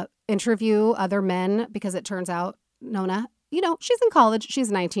interview other men because it turns out Nona, she's in college.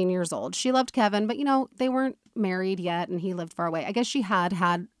 She's 19 years old. She loved Kevin, but, they weren't married yet and he lived far away. I guess she had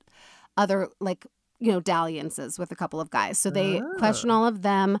other, dalliances with a couple of guys. So they question all of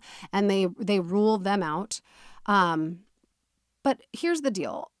them and they rule them out. But here's the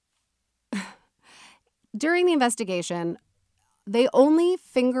deal. During the investigation, they only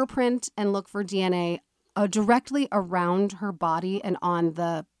fingerprint and look for DNA directly around her body and on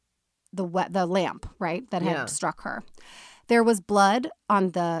the lamp, right, that had struck her. There was blood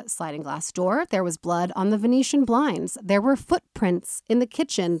on the sliding glass door. There was blood on the Venetian blinds. There were footprints in the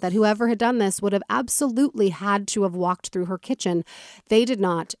kitchen that whoever had done this would have absolutely had to have walked through her kitchen. They did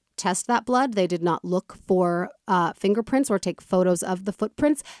not test that blood. They did not look for fingerprints or take photos of the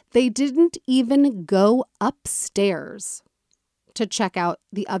footprints. They didn't even go upstairs to check out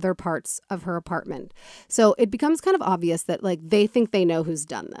the other parts of her apartment. So it becomes kind of obvious that they think they know who's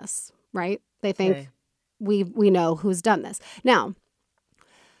done this, right? They think we know who's done this. Now,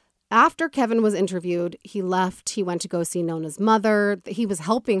 after Kevin was interviewed, he left. He went to go see Nona's mother. He was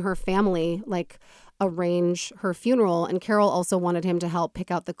helping her family arrange her funeral. And Carol also wanted him to help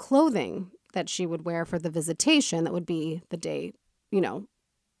pick out the clothing that she would wear for the visitation that would be the day,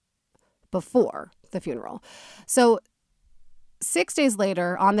 before the funeral. So 6 days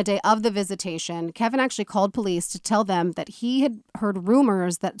later, on the day of the visitation, Kevin actually called police to tell them that he had heard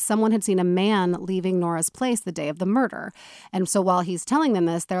rumors that someone had seen a man leaving Nora's place the day of the murder. And so while he's telling them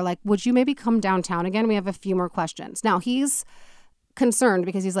this, they're like, would you maybe come downtown again? We have a few more questions. Now, he's concerned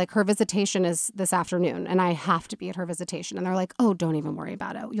because he's like, her visitation is this afternoon and I have to be at her visitation. And they're like, oh, don't even worry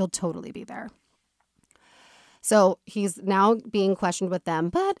about it. You'll totally be there. So he's now being questioned with them,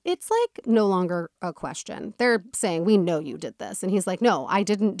 but it's no longer a question. They're saying, we know you did this. And he's like, no, I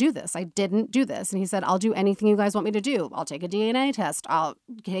didn't do this. I didn't do this. And he said, I'll do anything you guys want me to do. I'll take a DNA test. I'll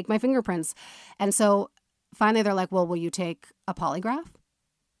take my fingerprints. And so finally they're like, well, will you take a polygraph?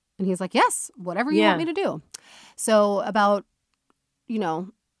 And he's like, yes, whatever you want me to do. So about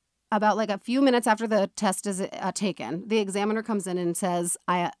a few minutes after the test is taken, the examiner comes in and says,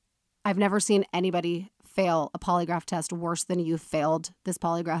 I've never seen anybody fail a polygraph test worse than you failed this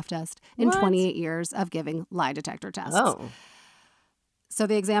polygraph test in 28 years of giving lie detector tests. Oh. So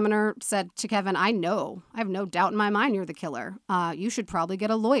the examiner said to Kevin, I have no doubt in my mind you're the killer. You should probably get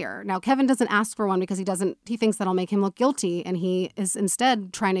a lawyer. Now, Kevin doesn't ask for one because he thinks that'll make him look guilty. And he is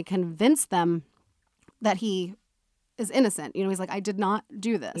instead trying to convince them that he is innocent. You know, he's like, I did not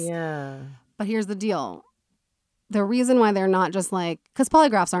do this. Yeah. But here's the deal. The reason why they're not just like, because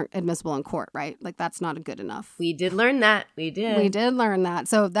polygraphs aren't admissible in court, right? Like, that's not good enough. We did learn that. We did learn that.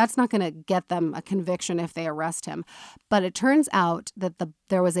 So that's not going to get them a conviction if they arrest him. But it turns out that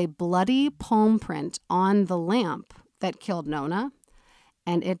there was a bloody palm print on the lamp that killed Nona,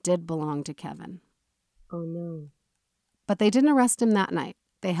 and it did belong to Kevin. Oh, no. But they didn't arrest him that night.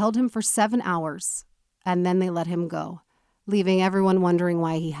 They held him for 7 hours, and then they let him go, leaving everyone wondering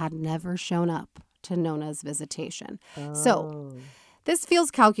why he had never shown up to Nona's visitation. So this feels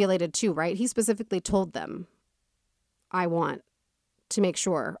calculated too, right? He specifically told them, I want to make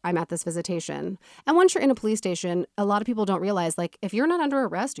sure I'm at this visitation. And once you're in a police station, a lot of people don't realize, like, if you're not under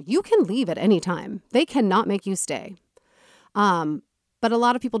arrest, you can leave at any time. They cannot make you stay. But a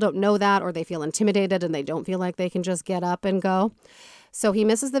lot of people don't know that, or they feel intimidated and they don't feel like they can just get up and go. So he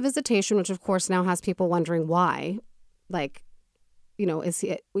misses the visitation, which of course now has people wondering why. Like, you know,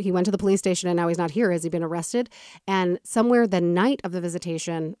 he went to the police station and now he's not here. Has he been arrested? And somewhere the night of the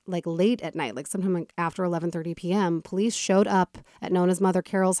visitation, like late at night, like sometime like after 11:30 p.m., police showed up at Nona's mother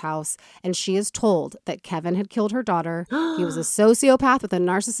Carol's house, and she is told that Kevin had killed her daughter. He was a sociopath with a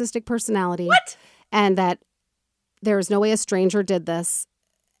narcissistic personality. What? And that there is no way a stranger did this.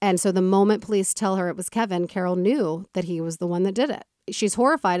 And so the moment police tell her it was Kevin, Carol knew that he was the one that did it. She's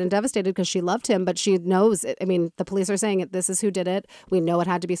horrified and devastated because she loved him, but she knows it. I mean, the police are saying this is who did it. We know it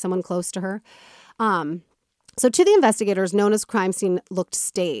had to be someone close to her. So to the investigators, Nona's crime scene looked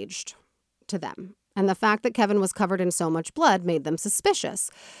staged to them. And the fact that Kevin was covered in so much blood made them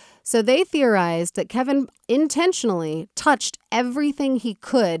suspicious. So they theorized that Kevin intentionally touched everything he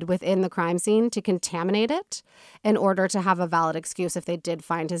could within the crime scene to contaminate it in order to have a valid excuse if they did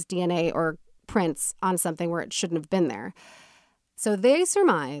find his DNA or prints on something where it shouldn't have been there. So they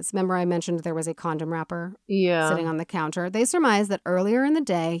surmise, remember I mentioned there was a condom wrapper sitting on the counter. They surmise that earlier in the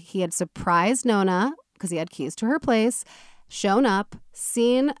day, he had surprised Nona because he had keys to her place, shown up,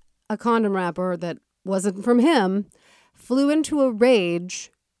 seen a condom wrapper that wasn't from him, flew into a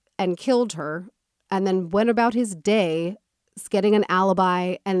rage and killed her, and then went about his day getting an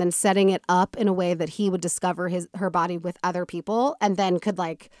alibi and then setting it up in a way that he would discover her body with other people and then could,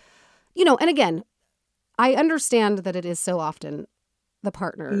 like, you know, and again, I understand that it is so often the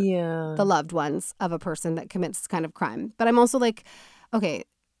partner, the loved ones of a person that commits this kind of crime. But I'm also like, okay,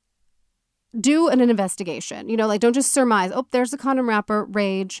 do an investigation. You know, like, don't just surmise, oh, there's a condom wrapper,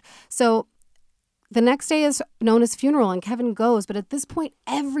 rage. So the next day is Nona's funeral and Kevin goes. But at this point,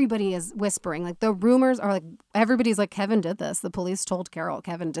 everybody is whispering. Like, the rumors are like, everybody's like, Kevin did this. The police told Carol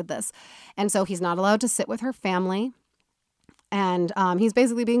Kevin did this. And so he's not allowed to sit with her family. And he's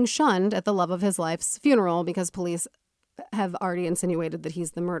basically being shunned at the love of his life's funeral because police have already insinuated that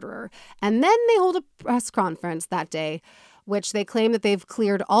he's the murderer. And then they hold a press conference that day, which they claim that they've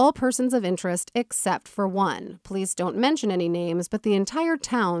cleared all persons of interest except for one. Police don't mention any names, but the entire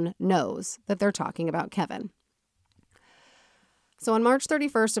town knows that they're talking about Kevin. So on March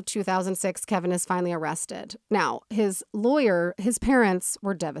 31st of 2006, Kevin is finally arrested. Now, his lawyer, his parents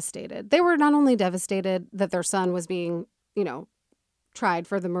were devastated. They were not only devastated that their son was being, you know, tried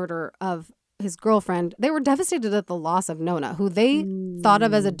for the murder of his girlfriend, they were devastated at the loss of Nona, who they thought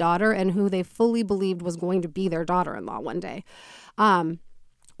of as a daughter and who they fully believed was going to be their daughter-in-law one day.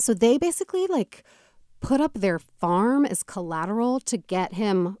 So they basically, like, put up their farm as collateral to get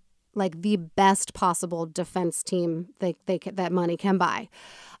him, like, the best possible defense team that money can buy.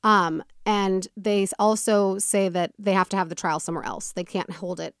 And they also say that they have to have the trial somewhere else. They can't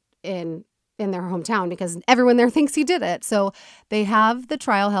hold it in their hometown because everyone there thinks he did it. So they have the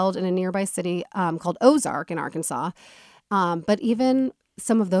trial held in a nearby city called Ozark in Arkansas. But even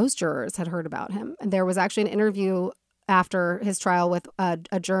some of those jurors had heard about him. And there was actually an interview after his trial with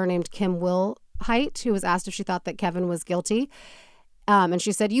a juror named Kim Wilhite, who was asked if she thought that Kevin was guilty. And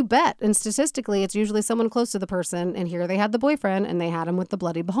she said, you bet. And statistically, it's usually someone close to the person. And here they had the boyfriend and they had him with the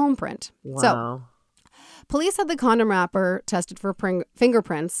bloody home print. Wow. So police had the condom wrapper tested for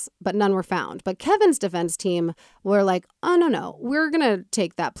fingerprints, but none were found. But Kevin's defense team were like, oh, no, we're going to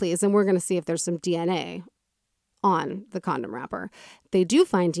take that, please. And we're going to see if there's some DNA on the condom wrapper. They do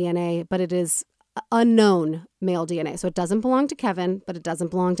find DNA, but it is unknown male DNA. So it doesn't belong to Kevin, but it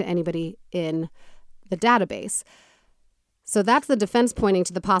doesn't belong to anybody in the database. So that's the defense pointing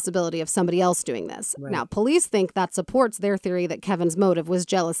to the possibility of somebody else doing this. Right. Now, police think that supports their theory that Kevin's motive was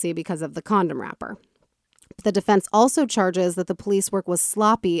jealousy because of the condom wrapper. The defense also charges that the police work was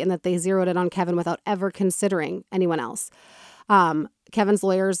sloppy and that they zeroed in on Kevin without ever considering anyone else. Kevin's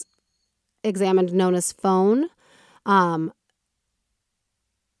lawyers examined Nona's phone.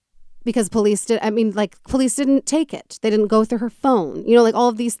 because police didn't take it. They didn't go through her phone, like all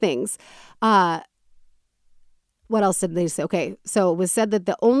of these things. What else did they say? Okay, so it was said that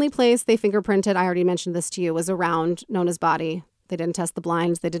the only place they fingerprinted, I already mentioned this to you, was around Nona's body. They didn't test the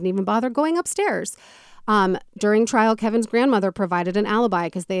blinds. They didn't even bother going upstairs. During trial, Kevin's grandmother provided an alibi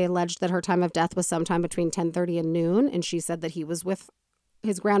because they alleged that her time of death was sometime between 10:30 and noon. And she said that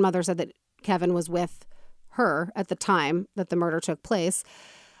his grandmother said that Kevin was with her at the time that the murder took place.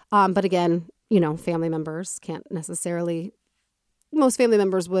 But again, family members can't necessarily, most family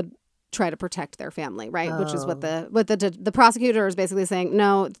members would try to protect their family, right? Which is what the prosecutor is basically saying,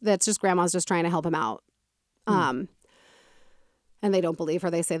 no, that's just grandma's just trying to help him out. And they don't believe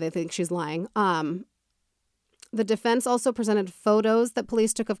her. They say they think she's lying. The defense also presented photos that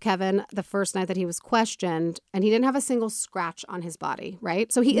police took of Kevin the first night that he was questioned, and he didn't have a single scratch on his body,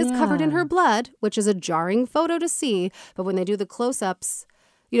 right? So he is covered in her blood, which is a jarring photo to see. But when they do the close-ups,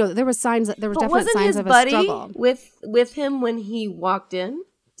 there was definite signs of a struggle. with him when he walked in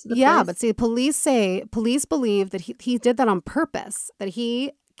to the place? But see, police believe that he did that on purpose, that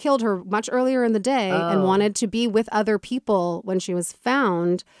he killed her much earlier in the day and wanted to be with other people when she was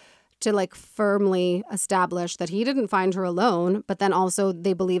found, to firmly establish that he didn't find her alone, but then also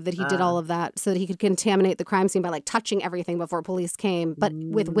they believe that he did all of that so that he could contaminate the crime scene by touching everything before police came, but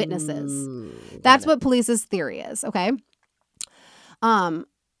with witnesses. That's what police's theory is, okay?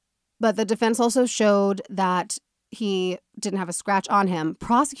 But the defense also showed that he didn't have a scratch on him.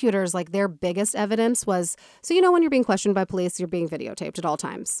 Prosecutors, their biggest evidence was, so when you're being questioned by police, you're being videotaped at all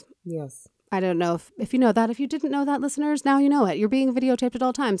times. Yes. I don't know if you know that. If you didn't know that, listeners, now you know it. You're being videotaped at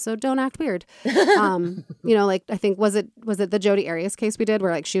all times, so don't act weird. I think was it the Jodi Arias case we did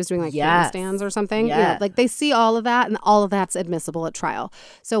where she was doing handstands or something? Yeah. They see all of that, and all of that's admissible at trial.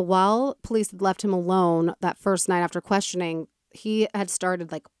 So while police had left him alone that first night after questioning, he had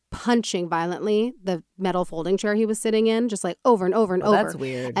started punching violently the metal folding chair he was sitting in, just over and over and over. That's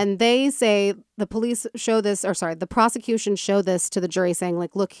weird. And they say the prosecution showed this to the jury, saying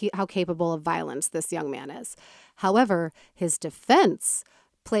look how capable of violence this young man is. However, his defense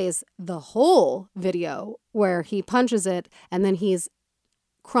plays the whole video where he punches it, and then he's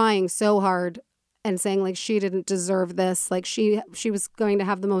crying so hard and saying she didn't deserve this, she was going to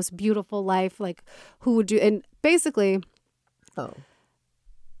have the most beautiful life, who would do, and basically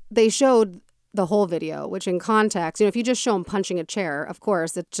they showed the whole video, which in context, if you just show him punching a chair, of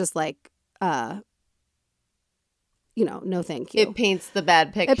course, it's just no thank you. It paints the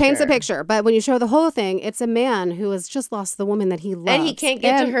bad picture. It paints a picture. But when you show the whole thing, it's a man who has just lost the woman that he loves. And he can't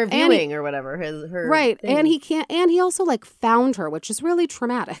get to her viewing or whatever. Her right. thing. And he can't, and he also found her, which is really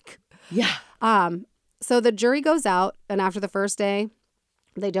traumatic. Yeah. So the jury goes out, and after the first day,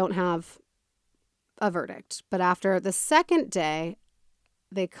 they don't have a verdict. But after the second day,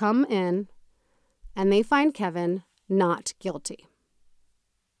 they come in and they find Kevin not guilty.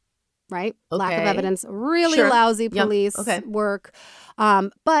 Right? Okay. Lack of evidence. Really lousy police work.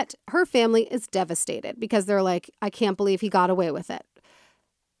 But her family is devastated because they're I can't believe he got away with it.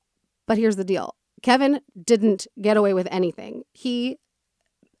 But here's the deal. Kevin didn't get away with anything. He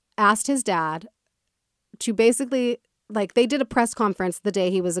asked his dad to basically, they did a press conference the day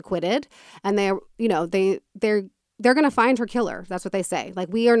he was acquitted, and they're going to find her killer. That's what they say.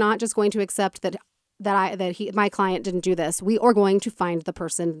 We are not just going to accept that my client didn't do this. We are going to find the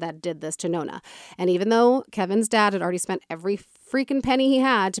person that did this to Nona. And even though Kevin's dad had already spent every freaking penny he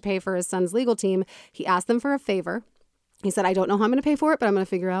had to pay for his son's legal team, he asked them for a favor. He said, I don't know how I'm going to pay for it, but I'm going to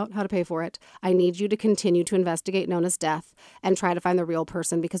figure out how to pay for it. I need you to continue to investigate Nona's death and try to find the real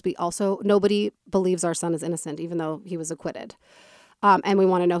person, because nobody believes our son is innocent, even though he was acquitted. And we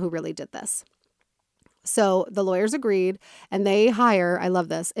want to know who really did this. So the lawyers agreed, and they hire, I love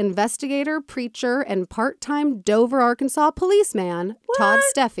this, investigator, preacher, and part-time Dover, Arkansas policeman, Todd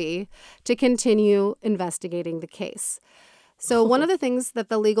Steffi, to continue investigating the case. So one of the things that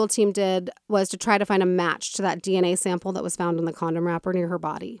the legal team did was to try to find a match to that DNA sample that was found in the condom wrapper near her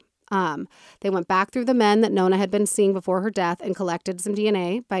body. They went back through the men that Nona had been seeing before her death and collected some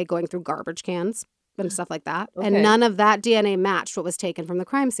DNA by going through garbage cans and stuff like that. Okay. And none of that DNA matched what was taken from the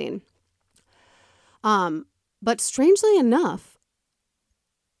crime scene. But strangely enough,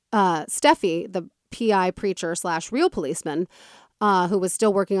 Steffi, the PI preacher / real policeman, who was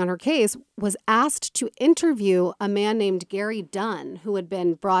still working on her case, was asked to interview a man named Gary Dunn, who had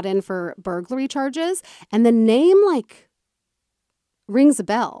been brought in for burglary charges. And the name rings a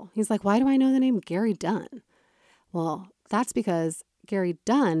bell. He's like, why do I know the name Gary Dunn? Well, that's because Gary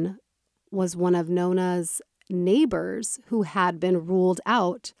Dunn was one of Nona's neighbors who had been ruled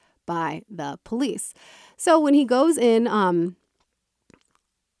out by the police. So when he goes in,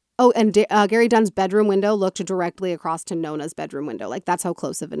 Oh, and Gary Dunn's bedroom window looked directly across to Nona's bedroom window. Like, that's how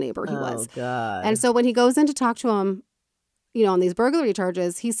close of a neighbor he was. Oh, God. And so when he goes in to talk to him, on these burglary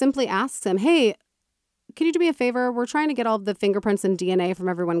charges, he simply asks him, hey, can you do me a favor? We're trying to get all of the fingerprints and DNA from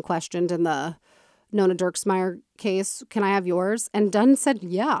everyone questioned in the Nona Dirksmeyer case. Can I have yours? And Dunn said,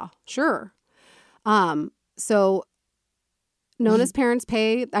 yeah, sure. So Nona's parents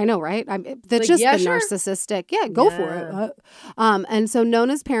pay. I know, right? That's just the narcissistic. Yeah, go for it. And so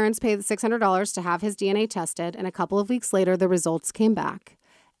Nona's parents paid the $600 to have his DNA tested. And a couple of weeks later, the results came back.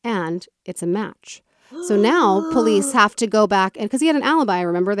 And it's a match. So now police have to go back, and because he had an alibi,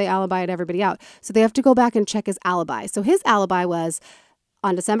 remember, they alibied everybody out. So they have to go back and check his alibi. So his alibi was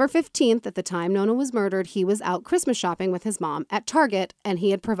on December 15th, at the time Nona was murdered, he was out Christmas shopping with his mom at Target, and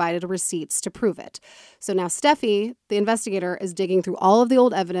he had provided receipts to prove it. So now Steffi, the investigator, is digging through all of the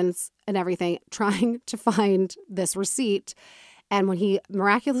old evidence and everything, trying to find this receipt. And when he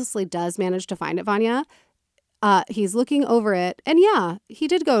miraculously does manage to find it, Vanya, he's looking over it. And yeah, he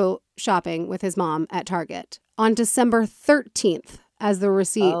did go shopping with his mom at Target on December 13th, as the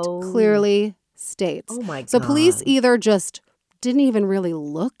receipt clearly states. Oh, my God. So police either just didn't even really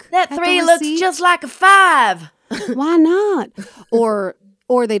look That at 3 the looks receipt. just like a 5. Why not? Or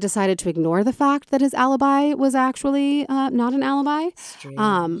they decided to ignore the fact that his alibi was actually not an alibi.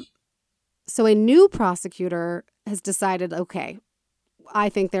 Strange. So a new prosecutor has decided, okay, I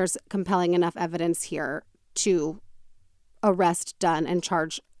think there's compelling enough evidence here to arrest Dunn and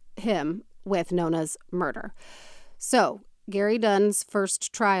charge him with Nona's murder. So Gary Dunn's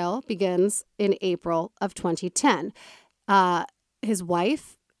first trial begins in April of 2010. His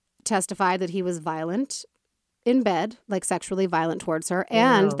wife testified that he was violent in bed, like sexually violent towards her,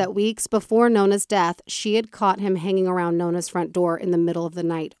 and that weeks before Nona's death, she had caught him hanging around Nona's front door in the middle of the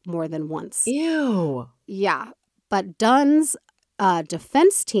night more than once. Ew. Yeah. But Dunn's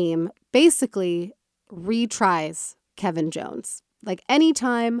defense team basically retries Kevin Jones. Like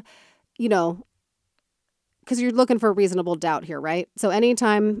anytime, because you're looking for reasonable doubt here, right? So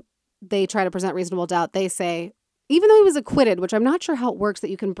anytime they try to present reasonable doubt, they say, even though he was acquitted, which I'm not sure how it works, that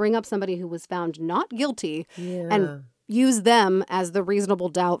you can bring up somebody who was found not guilty and use them as the reasonable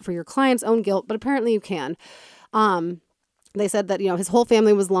doubt for your client's own guilt, but apparently you can. They said that, his whole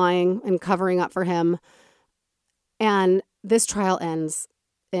family was lying and covering up for him. And this trial ends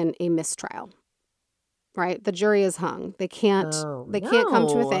in a mistrial. Right? The jury is hung. They can't come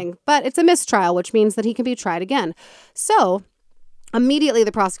to a thing. But it's a mistrial, which means that he can be tried again. So immediately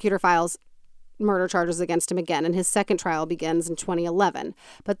the prosecutor files murder charges against him again, and his second trial begins in 2011.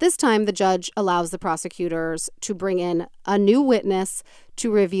 But this time the judge allows the prosecutors to bring in a new witness to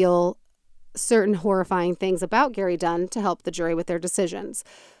reveal certain horrifying things about Gary Dunn to help the jury with their decisions.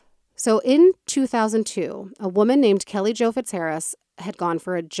 So in 2002, a woman named Kelly Jo Fitzharris had gone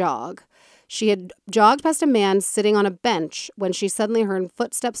for a jog. She had jogged past a man sitting on a bench when she suddenly heard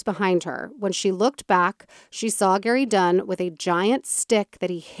footsteps behind her. When she looked back, she saw Gary Dunn with a giant stick that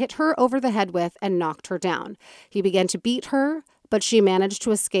he hit her over the head with and knocked her down. He began to beat her, but she managed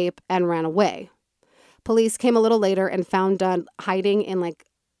to escape and ran away. Police came a little later and found Dunn hiding in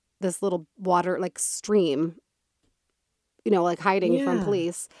this little water, stream, hiding from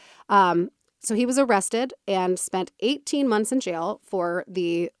police. So he was arrested and spent 18 months in jail for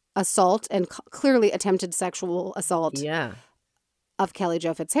the assault and clearly attempted sexual assault of Kelly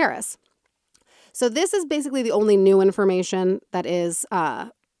Jo Fitzharris. So this is basically the only new information that is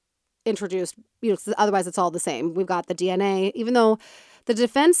introduced. Otherwise it's all the same. We've got the DNA, even though the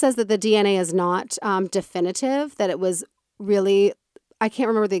defense says that the DNA is not definitive, that it was really, I can't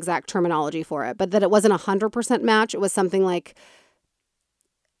remember the exact terminology for it, but that it wasn't 100% match. It was something like,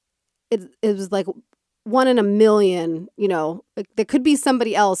 it was like 1 in a million, there could be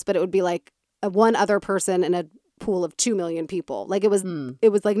somebody else, but it would be like one other person in a pool of 2 million people. Like it was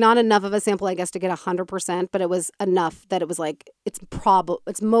like not enough of a sample, I guess, to get 100%, but it was enough that it was like,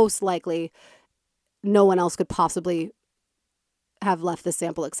 it's most likely no one else could possibly have left this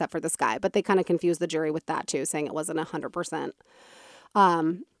sample except for this guy. But they kind of confused the jury with that too, saying it wasn't 100%.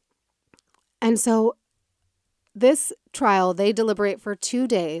 And so this trial, they deliberate for 2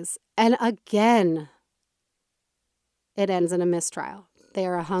 days, and again, it ends in a mistrial. They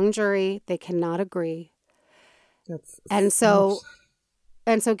are a hung jury. They cannot agree. And so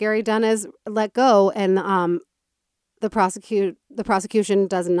Gary Dunn is let go, and the prosecution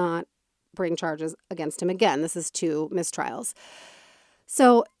does not bring charges against him again. This is 2 mistrials.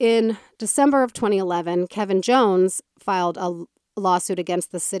 So in December of 2011, Kevin Jones filed lawsuit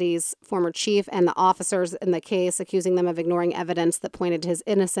against the city's former chief and the officers in the case, accusing them of ignoring evidence that pointed to his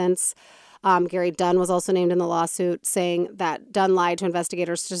innocence. Gary Dunn was also named in the lawsuit, saying that Dunn lied to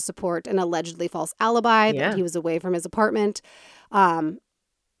investigators to support an allegedly false alibi, that he was away from his apartment. And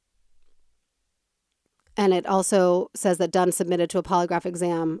it also says that Dunn submitted to a polygraph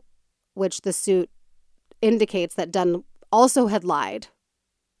exam, which the suit indicates that Dunn also had lied,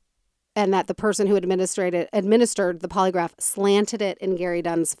 and that the person who administered the polygraph slanted it in Gary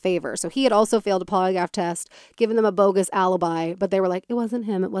Dunn's favor. So he had also failed a polygraph test, given them a bogus alibi, but they were like, it wasn't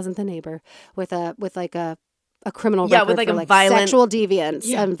him, it wasn't the neighbor, with a criminal record with like for a violent sexual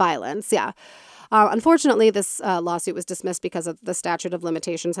deviance and violence. Yeah. Unfortunately, this lawsuit was dismissed because of the statute of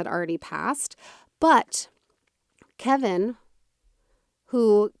limitations had already passed. But Kevin,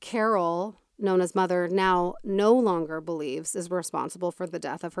 who Carol, Nona's mother, now no longer believes is responsible for the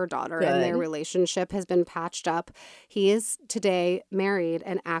death of her daughter, and their relationship has been patched up. He is today married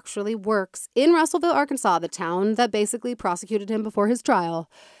and actually works in Russellville, Arkansas, the town that basically prosecuted him before his trial.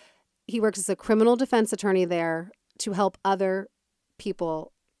 He works as a criminal defense attorney there to help other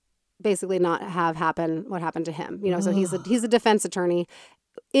people basically not have happen what happened to him. So he's a defense attorney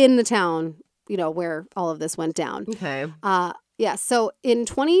in the town, where all of this went down. Okay. Yeah, so in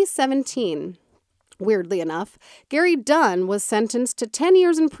 2017, weirdly enough, Gary Dunn was sentenced to 10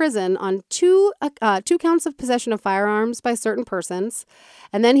 years in prison on two counts of possession of firearms by certain persons.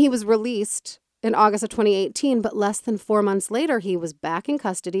 And then he was released in August of 2018, but less than 4 months later, he was back in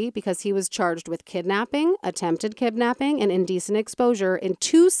custody because he was charged with kidnapping, attempted kidnapping, and indecent exposure in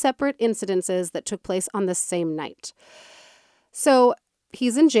 2 separate incidences that took place on the same night. So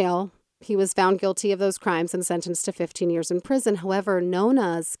he's in jail. He was found guilty of those crimes and sentenced to 15 years in prison. However,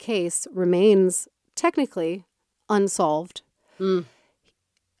 Nona's case remains technically unsolved.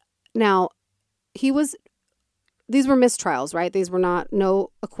 Now, these were mistrials, right? These were no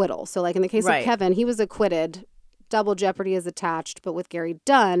acquittal. So like in the case of Kevin, he was acquitted. Double jeopardy is attached. But with Gary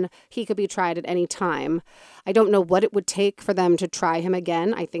Dunn, he could be tried at any time. I don't know what it would take for them to try him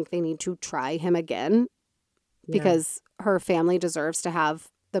again. I think they need to try him again because her family deserves to have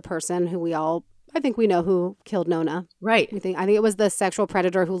the person who I think we know who killed Nona. Right. I think it was the sexual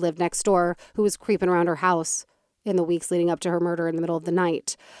predator who lived next door, who was creeping around her house in the weeks leading up to her murder in the middle of the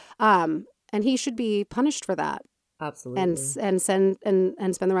night. And he should be punished for that. Absolutely. And spend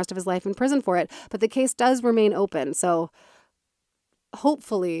the rest of his life in prison for it. But the case does remain open. So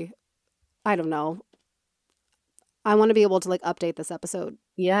hopefully, I don't know, I want to be able to update this episode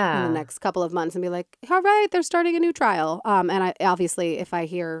in the next couple of months and be like, all right, they're starting a new trial. And I obviously, if I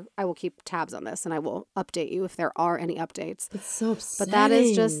hear, I will keep tabs on this and I will update you if there are any updates. It's so upsetting. But that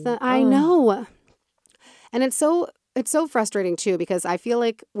is just I know. And it's so frustrating too, because I feel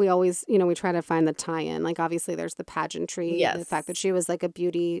like we always, we try to find the tie-in. Like obviously there's the pageantry, the fact that she was like a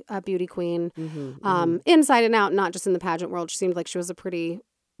beauty queen, inside and out, not just in the pageant world. She seemed like she was a pretty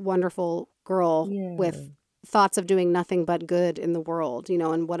wonderful girl with thoughts of doing nothing but good in the world,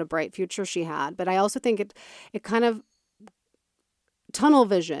 and what a bright future she had. But I also think it kind of tunnel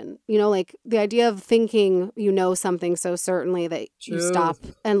vision, like the idea of thinking something so certainly that you stop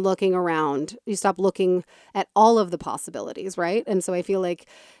and looking around, you stop looking at all of the possibilities, right? And so I feel like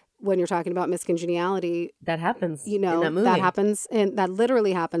when you're talking about miscongeniality, that happens in that movie. That happens, and that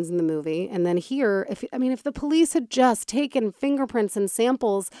literally happens in the movie. And then here, if the police had just taken fingerprints and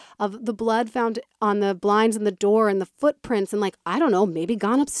samples of the blood found on the blinds and the door and the footprints, and I don't know, maybe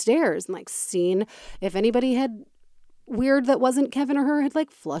gone upstairs and seen if anybody had weird that wasn't Kevin or her had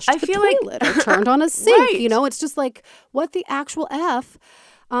flushed the toilet or turned on a sink. Right. It's just what the actual F.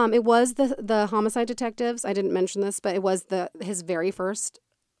 It was the homicide detectives. I didn't mention this, but it was his very first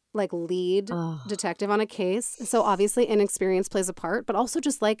lead detective on a case. So obviously inexperience plays a part, but also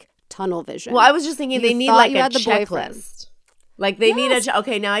just tunnel vision. Well, I was just thinking they need a checklist. They need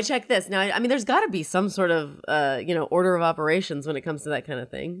okay, now I check this. Now, there's got to be some sort of, order of operations when it comes to that kind of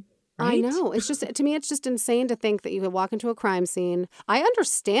thing. Right? I know. It's just, to me, it's just insane to think that you could walk into a crime scene. I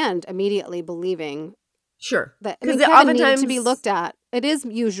understand immediately believing that Kevin needed to be looked at. It is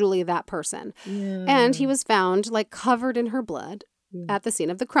usually that person. Yeah. And he was found covered in her blood at the scene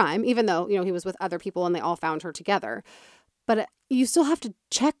of the crime, even though, he was with other people and they all found her together. But you still have to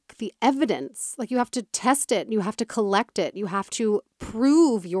check the evidence. You have to test it. You have to collect it. You have to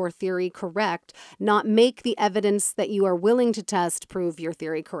prove your theory correct, not make the evidence that you are willing to test prove your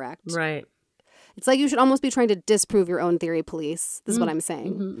theory correct. Right. It's you should almost be trying to disprove your own theory, police. This is what I'm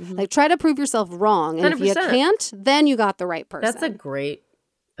saying. Try to prove yourself wrong. And 100%. If you can't, then you got the right person.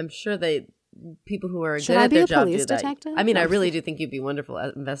 I'm sure people who are should good I at be their a job police do that. detective? I really do think you'd be a wonderful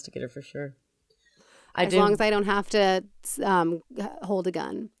investigator for sure. As long as I don't have to hold a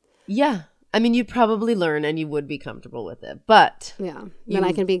gun. Yeah. I mean, you'd probably learn and you would be comfortable with it. But yeah, then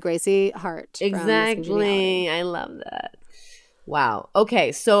I can be Gracie Hart. Exactly. I love that. Wow.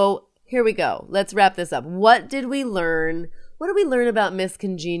 Okay, so here we go. Let's wrap this up. What did we learn? What did we learn about Miss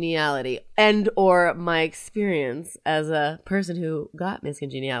Congeniality and or my experience as a person who got Miss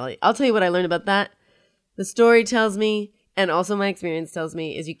Congeniality? I'll tell you what I learned about that. The story tells me, and also my experience tells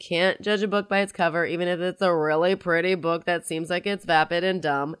me, is you can't judge a book by its cover, even if it's a really pretty book that seems like it's vapid and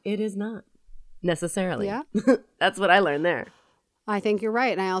dumb. It is not necessarily. Yeah. That's what I learned there. I think you're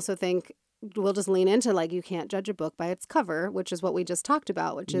right. And I also think we'll just lean into like you can't judge a book by its cover, which is what we just talked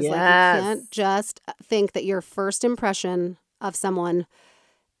about, which is like you can't just think that your first impression of someone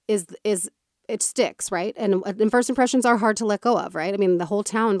is it sticks, right? And first impressions are hard to let go of, right? I mean, the whole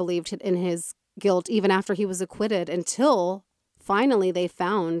town believed in his guilt even after he was acquitted until finally they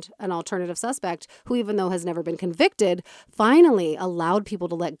found an alternative suspect who, even though has never been convicted, finally allowed people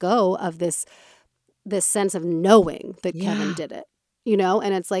to let go of this sense of knowing that Kevin did it, you know?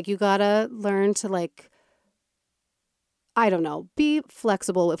 And it's like, you gotta learn to like, I don't know, be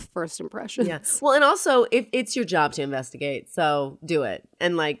flexible with first impressions. Yeah. Well, and also if it's your job to investigate, so do it.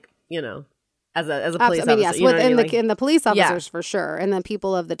 And like, you know, as a police officer. Yes, you know in the police officers for sure. And the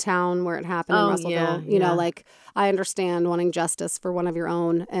people of the town where it happened in Russellville, you know, like I understand wanting justice for one of your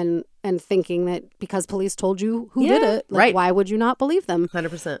own and thinking that because police told you who did it, like, why would you not believe them?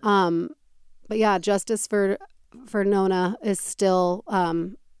 100%. But yeah, justice for Nona is still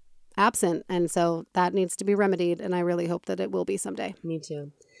absent. And so that needs to be remedied. And I really hope that it will be someday. Me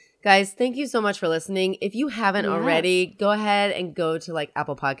too. Guys, thank you so much for listening. If you haven't already, go ahead and go to like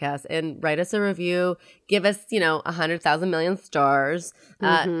Apple Podcasts and write us a review. Give us, 100,000 million stars.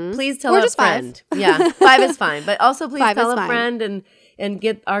 Please tell a friend. 5. Yeah, 5 is fine. But also please tell a friend and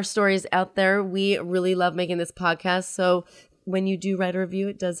get our stories out there. We really love making this podcast. So when you do write a review,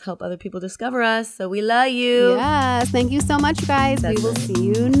 it does help other people discover us. So we love you. Yes. Thank you so much, guys. We will see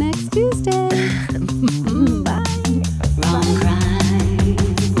you next Tuesday.